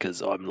that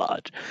because I'm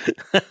large.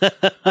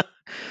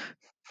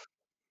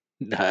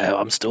 No,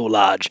 I'm still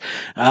large.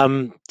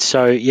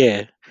 So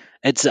yeah,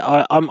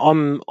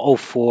 I'm all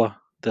for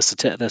this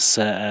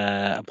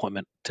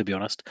appointment. To be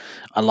honest,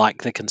 I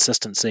like the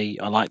consistency.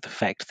 I like the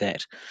fact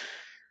that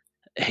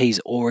he's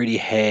already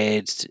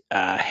had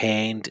a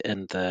hand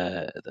in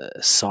the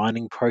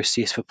signing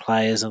process for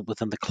players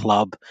within the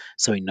club,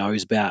 so he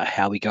knows about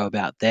how we go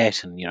about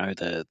that, and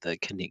the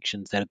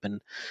connections that have been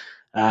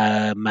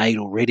made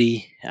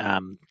already.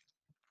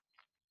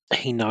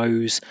 He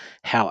knows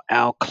how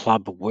our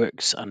club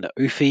works under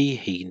Ufi.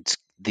 He's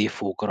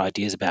therefore got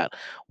ideas about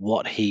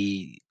what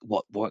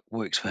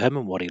works for him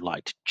and what he'd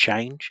like to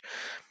change.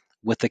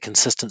 With the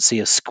consistency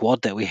of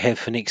squad that we have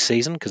for next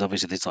season, because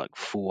obviously there's like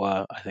four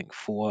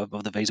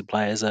of the visa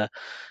players are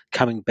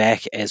coming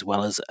back, as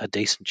well as a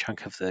decent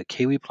chunk of the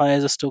Kiwi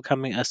players are still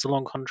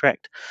on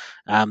contract.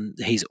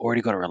 He's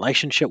already got a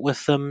relationship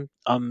with them.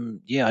 I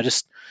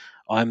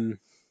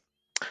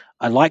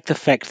like the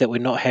fact that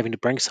we're not having to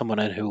bring someone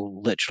in who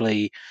will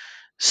literally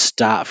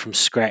start from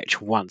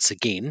scratch once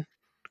again,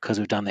 because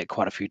we've done that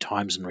quite a few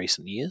times in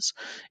recent years,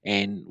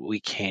 and we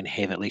can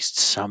have at least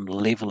some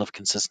level of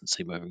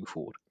consistency moving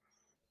forward.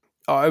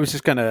 I was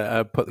just going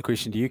to put the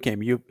question to you,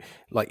 Cam.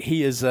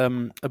 He is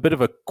a bit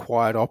of a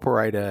quiet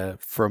operator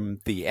from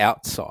the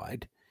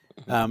outside.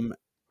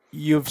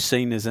 You've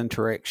seen his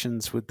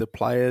interactions with the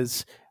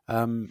players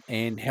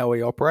and how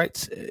he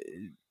operates.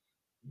 And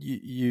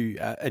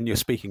you're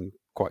speaking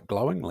quite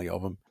glowingly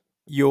of him.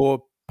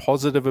 You're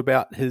positive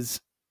about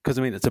his, because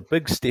it's a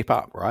big step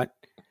up, right?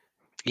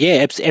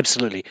 Yeah,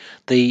 absolutely.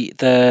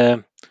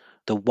 The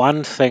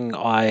one thing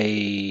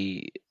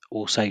I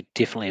will say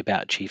definitely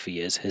about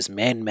Chiefy is his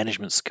man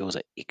management skills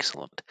are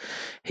excellent.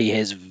 He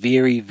has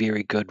very,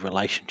 very good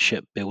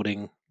relationship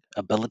building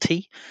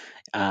ability,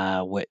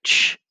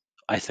 which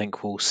I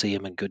think will see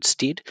him in good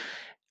stead.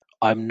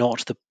 I've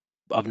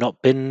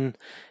not been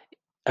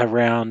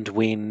around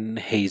when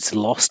he's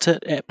lost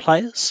it at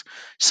players,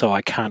 so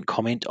I can't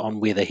comment on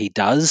whether he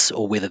does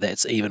or whether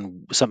that's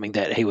even something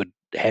that he would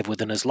have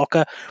within his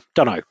locker.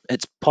 Don't know.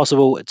 It's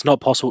possible. It's not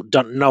possible.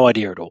 No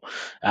idea at all.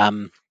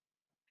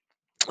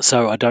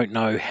 So I don't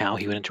know how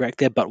he would interact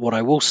there. But what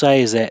I will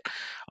say is that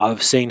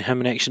I've seen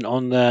him in action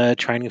on the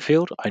training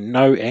field. I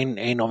know,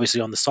 and obviously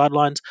on the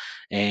sidelines,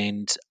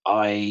 and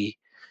I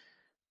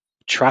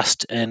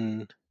trust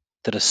in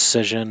the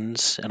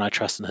decisions and I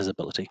trust in his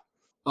ability.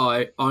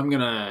 I'm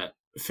going to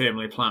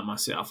firmly plant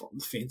myself on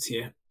the fence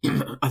here.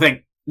 I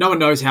think no one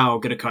knows how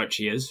good a coach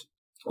he is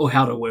or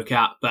how to work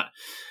out, but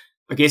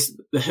I guess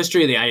the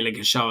history of the A-League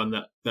has shown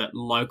that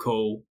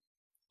local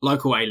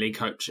A-League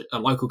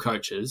local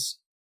coaches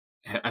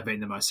have been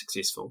the most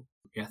successful.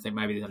 Yeah, I think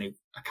maybe there's only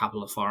a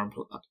couple of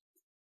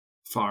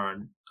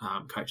foreign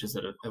coaches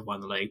that have won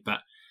the league,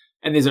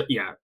 and there's a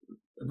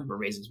number of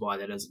reasons why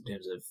that is in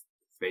terms of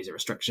visa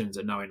restrictions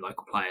and knowing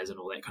local players and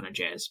all that kind of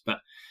jazz. But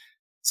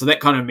so that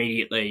kind of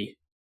immediately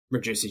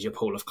reduces your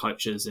pool of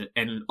coaches,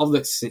 and of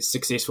the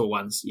successful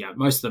ones,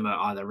 most of them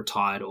are either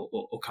retired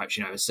or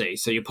coaching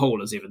overseas. So your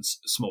pool is even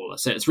smaller.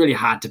 So it's really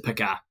hard to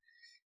go out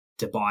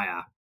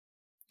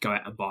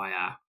and buy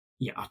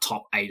a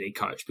top A-League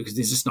coach, because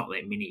there's just not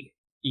that many.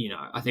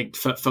 I think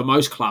for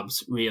most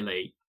clubs,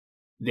 really,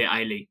 their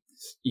A-League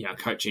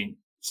coaching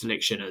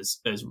selection is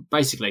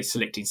basically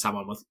selecting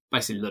someone with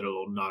basically little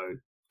or no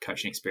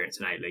coaching experience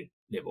at A-League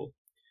level.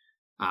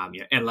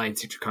 Adelaide and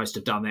Central Coast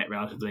have done that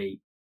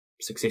relatively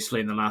successfully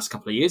in the last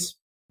couple of years,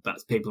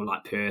 but people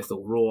like Perth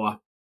or Raw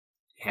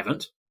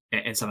haven't.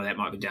 and some of that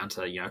might be down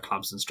to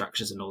clubs and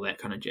structures and all that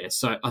kind of jazz.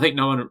 So I think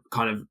no one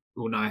kind of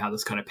will know how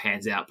this kind of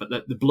pans out, but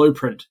the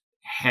blueprint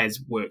has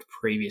worked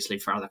previously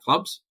for other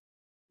clubs.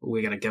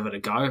 We're going to give it a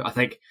go. I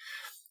think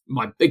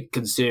my big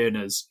concern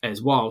is,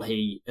 as while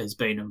he has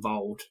been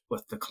involved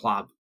with the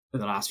club in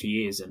the last few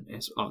years and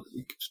has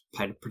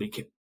played a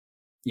pretty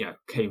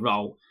key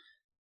role,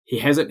 he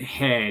hasn't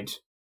had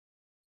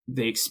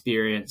the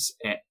experience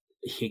at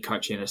head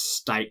coaching in a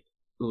state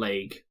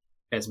league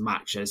as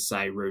much as,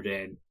 say,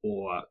 Rudan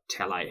or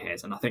Talay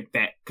has. And I think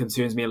that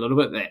concerns me a little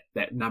bit,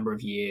 that number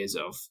of years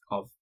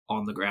of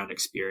on-the-ground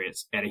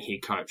experience at a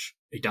head coach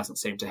he doesn't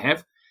seem to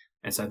have.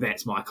 And so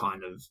that's my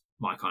kind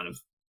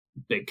of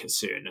big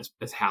concern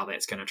is how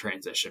that's going to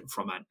transition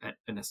from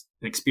an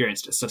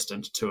experienced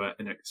assistant to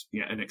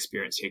an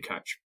experienced head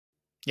coach.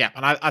 Yeah,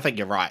 and I think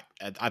you're right.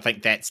 I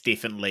think that's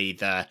definitely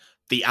the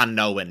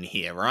unknown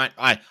here, right?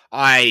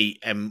 I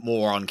am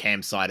more on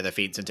Cam's side of the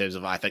fence in terms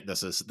of I think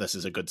this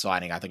is a good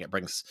signing. I think it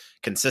brings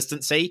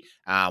consistency,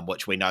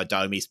 which we know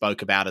Domi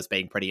spoke about as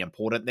being pretty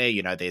important there.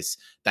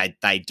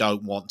 They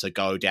don't want to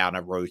go down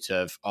a route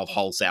of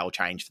wholesale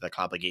change for the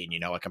club again,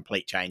 a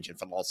complete change in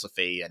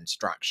philosophy and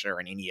structure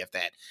and any of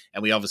that.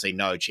 And we obviously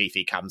know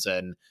Chiefy comes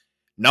in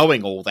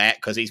knowing all that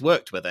because he's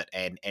worked with it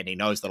and he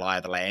knows the lie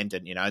of the land,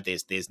 and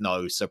there's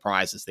no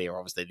surprises there.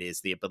 Obviously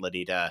there's the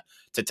ability to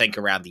think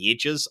around the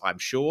edges, I'm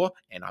sure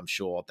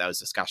those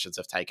discussions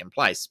have taken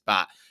place,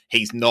 but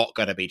he's not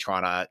going to be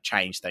trying to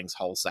change things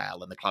wholesale,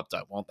 and the club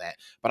don't want that.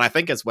 But I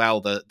think as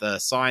well the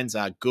signs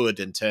are good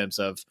in terms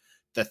of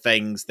the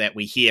things that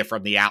we hear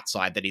from the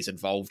outside that he's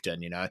involved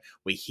in.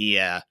 We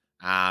hear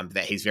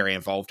that he's very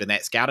involved in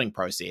that scouting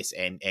process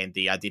and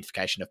the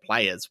identification of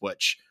players,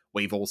 which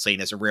we've all seen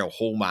as a real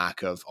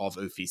hallmark of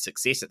Ufi's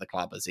success at the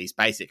club, as he's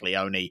basically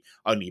only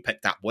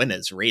picked up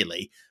winners,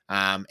 really.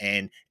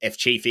 And if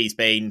Chiefy's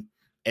been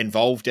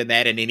involved in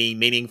that in any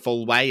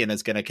meaningful way and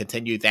is going to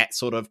continue that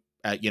sort of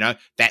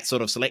that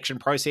sort of selection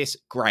process,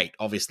 great.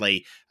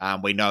 Obviously,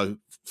 we know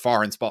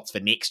foreign spots for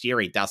next year.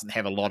 He doesn't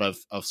have a lot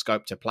of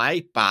scope to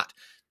play, but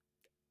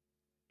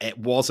it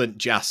wasn't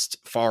just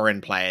foreign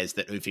players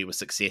that Ufi was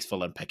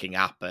successful in picking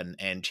up,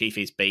 and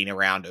Chiefy's been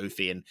around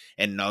Ufi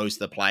and knows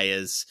the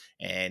players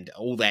and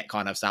all that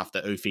kind of stuff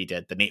that Ufi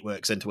did. The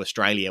networks into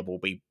Australia will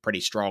be pretty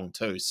strong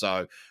too.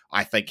 So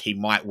I think he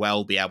might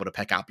well be able to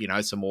pick up,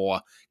 some more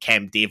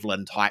Cam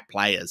Devlin type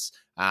players,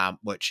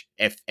 which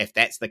if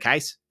that's the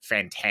case,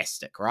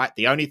 fantastic, right?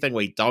 The only thing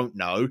we don't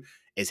know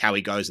is how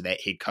he goes in that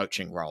head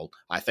coaching role.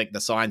 I think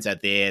the signs are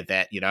there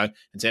that,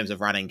 in terms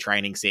of running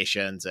training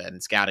sessions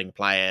and scouting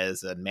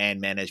players and man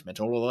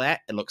management, all of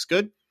that, it looks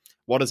good.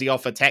 What does he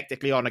offer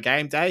tactically on a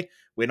game day?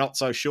 We're not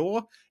so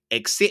sure,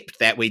 except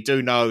that we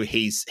do know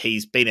he's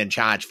been in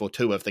charge for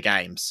 2 of the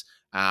games,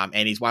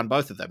 and he's won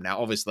both of them.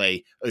 Now,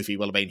 obviously, Ufi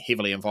will have been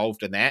heavily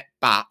involved in that,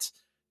 but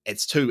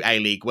it's 2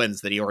 A-League wins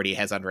that he already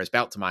has under his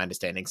belt, to my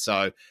understanding.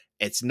 So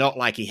it's not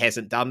like he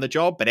hasn't done the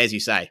job, but as you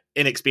say,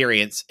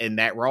 inexperience in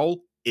that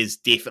role is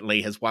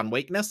definitely his one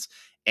weakness.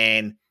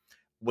 And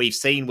we've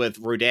seen with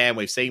Rudan,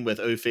 we've seen with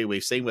Ufi,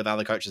 we've seen with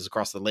other coaches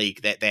across the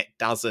league that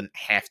doesn't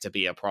have to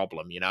be a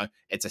problem.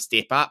 It's a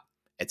step up,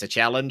 it's a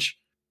challenge.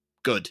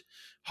 Good.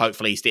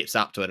 Hopefully he steps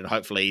up to it, and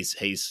hopefully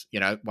he's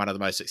one of the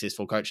most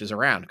successful coaches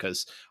around,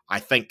 because I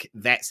think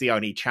that's the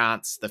only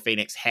chance the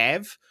Phoenix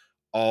have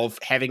of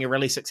having a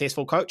really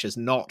successful coach, is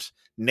not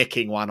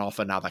nicking one off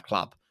another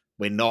club.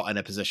 We're not in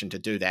a position to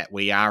do that.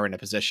 We are in a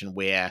position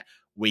where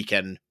we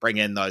can bring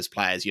in those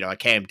players. A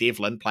Cam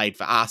Devlin played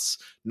for us,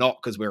 not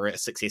because we're a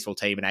successful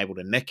team and able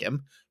to nick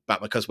him,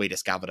 but because we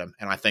discovered him.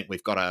 And I think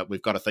we've got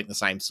to think the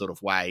same sort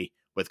of way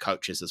with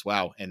coaches as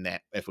well, in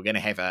that if we're going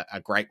to have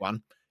a great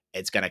one,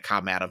 it's going to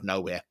come out of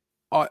nowhere.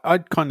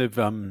 I'd kind of,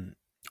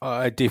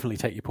 I definitely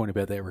take your point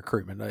about that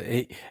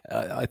recruitment.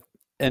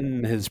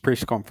 In his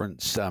press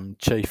conference,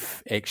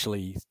 Chief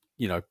actually,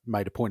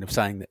 made a point of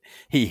saying that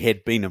he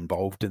had been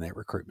involved in that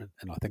recruitment,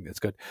 and I think that's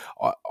good.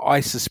 I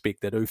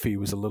suspect that Ufi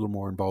was a little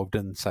more involved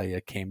in, say,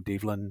 a Cam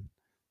Devlin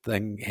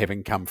thing,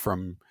 having come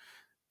from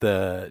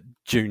the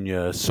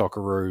junior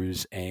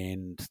Socceroos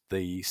and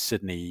the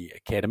Sydney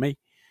Academy.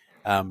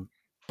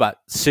 But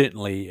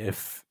certainly,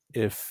 if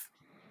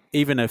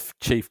even if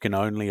Chief can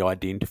only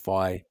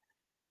identify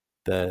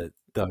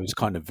those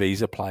kind of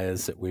visa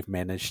players that we've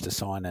managed to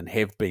sign and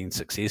have been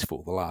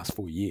successful the last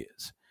 4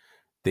 years,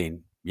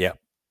 then yeah,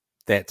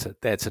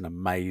 that's an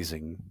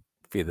amazing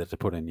feather to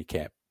put in your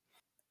cap.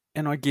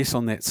 And I guess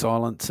on that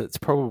silence, it's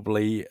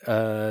probably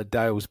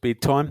Dale's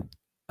bedtime.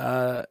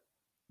 We're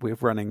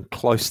running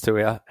close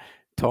to our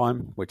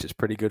time, which is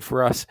pretty good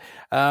for us.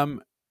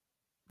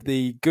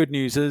 The good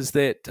news is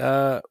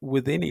that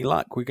with any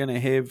luck, we're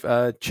going to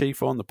have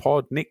Chief on the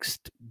pod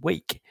next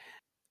week,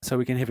 so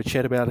we can have a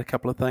chat about a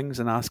couple of things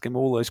and ask him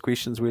all those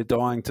questions we're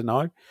dying to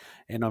know.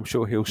 And I'm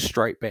sure he'll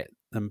straight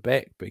them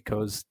back,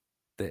 because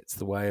that's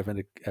the way of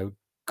a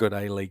good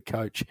A-League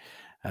coach.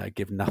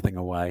 Give nothing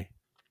away.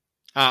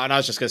 And I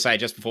was just going to say,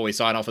 just before we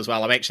sign off as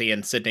well, I'm actually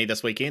in Sydney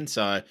this weekend,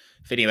 so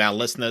if any of our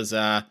listeners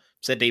are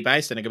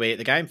Sydney-based and are going to be at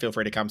the game, feel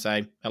free to come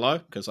say hello,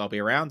 because I'll be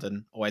around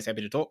and always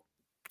happy to talk.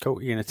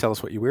 Cool. You're going to tell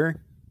us what you're wearing?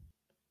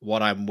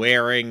 What I'm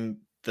wearing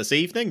this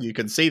evening, you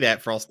can see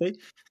that, Frosty.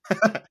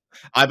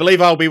 I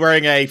believe I'll be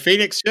wearing a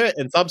Phoenix shirt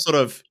and some sort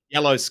of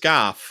yellow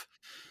scarf.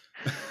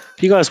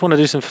 If you guys want to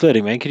do some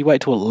flirting, man, could you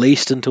wait till at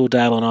least until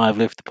Dale and I have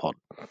left the pod?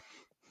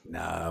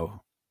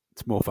 No,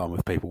 it's more fun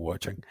with people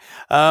watching.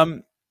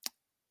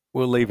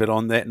 We'll leave it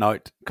on that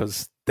note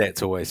because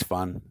that's always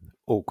fun.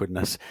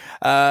 Awkwardness.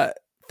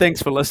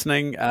 Thanks for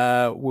listening.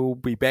 We'll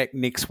be back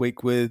next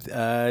week with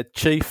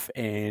Chief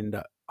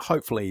and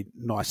hopefully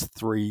nice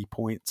 3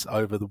 points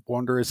over the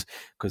Wanderers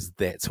because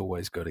that's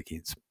always good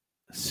against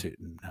a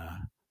certain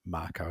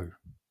Marco.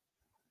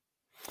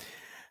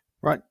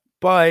 Right.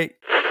 Bye.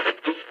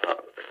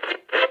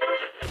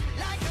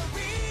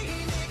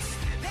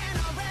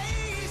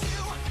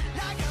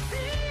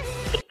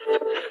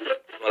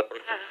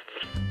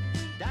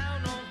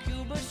 Down on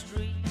Cuba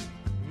Street,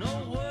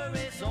 no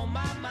worries on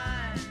my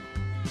mind.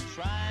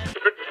 Trying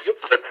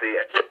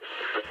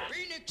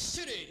Phoenix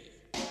City.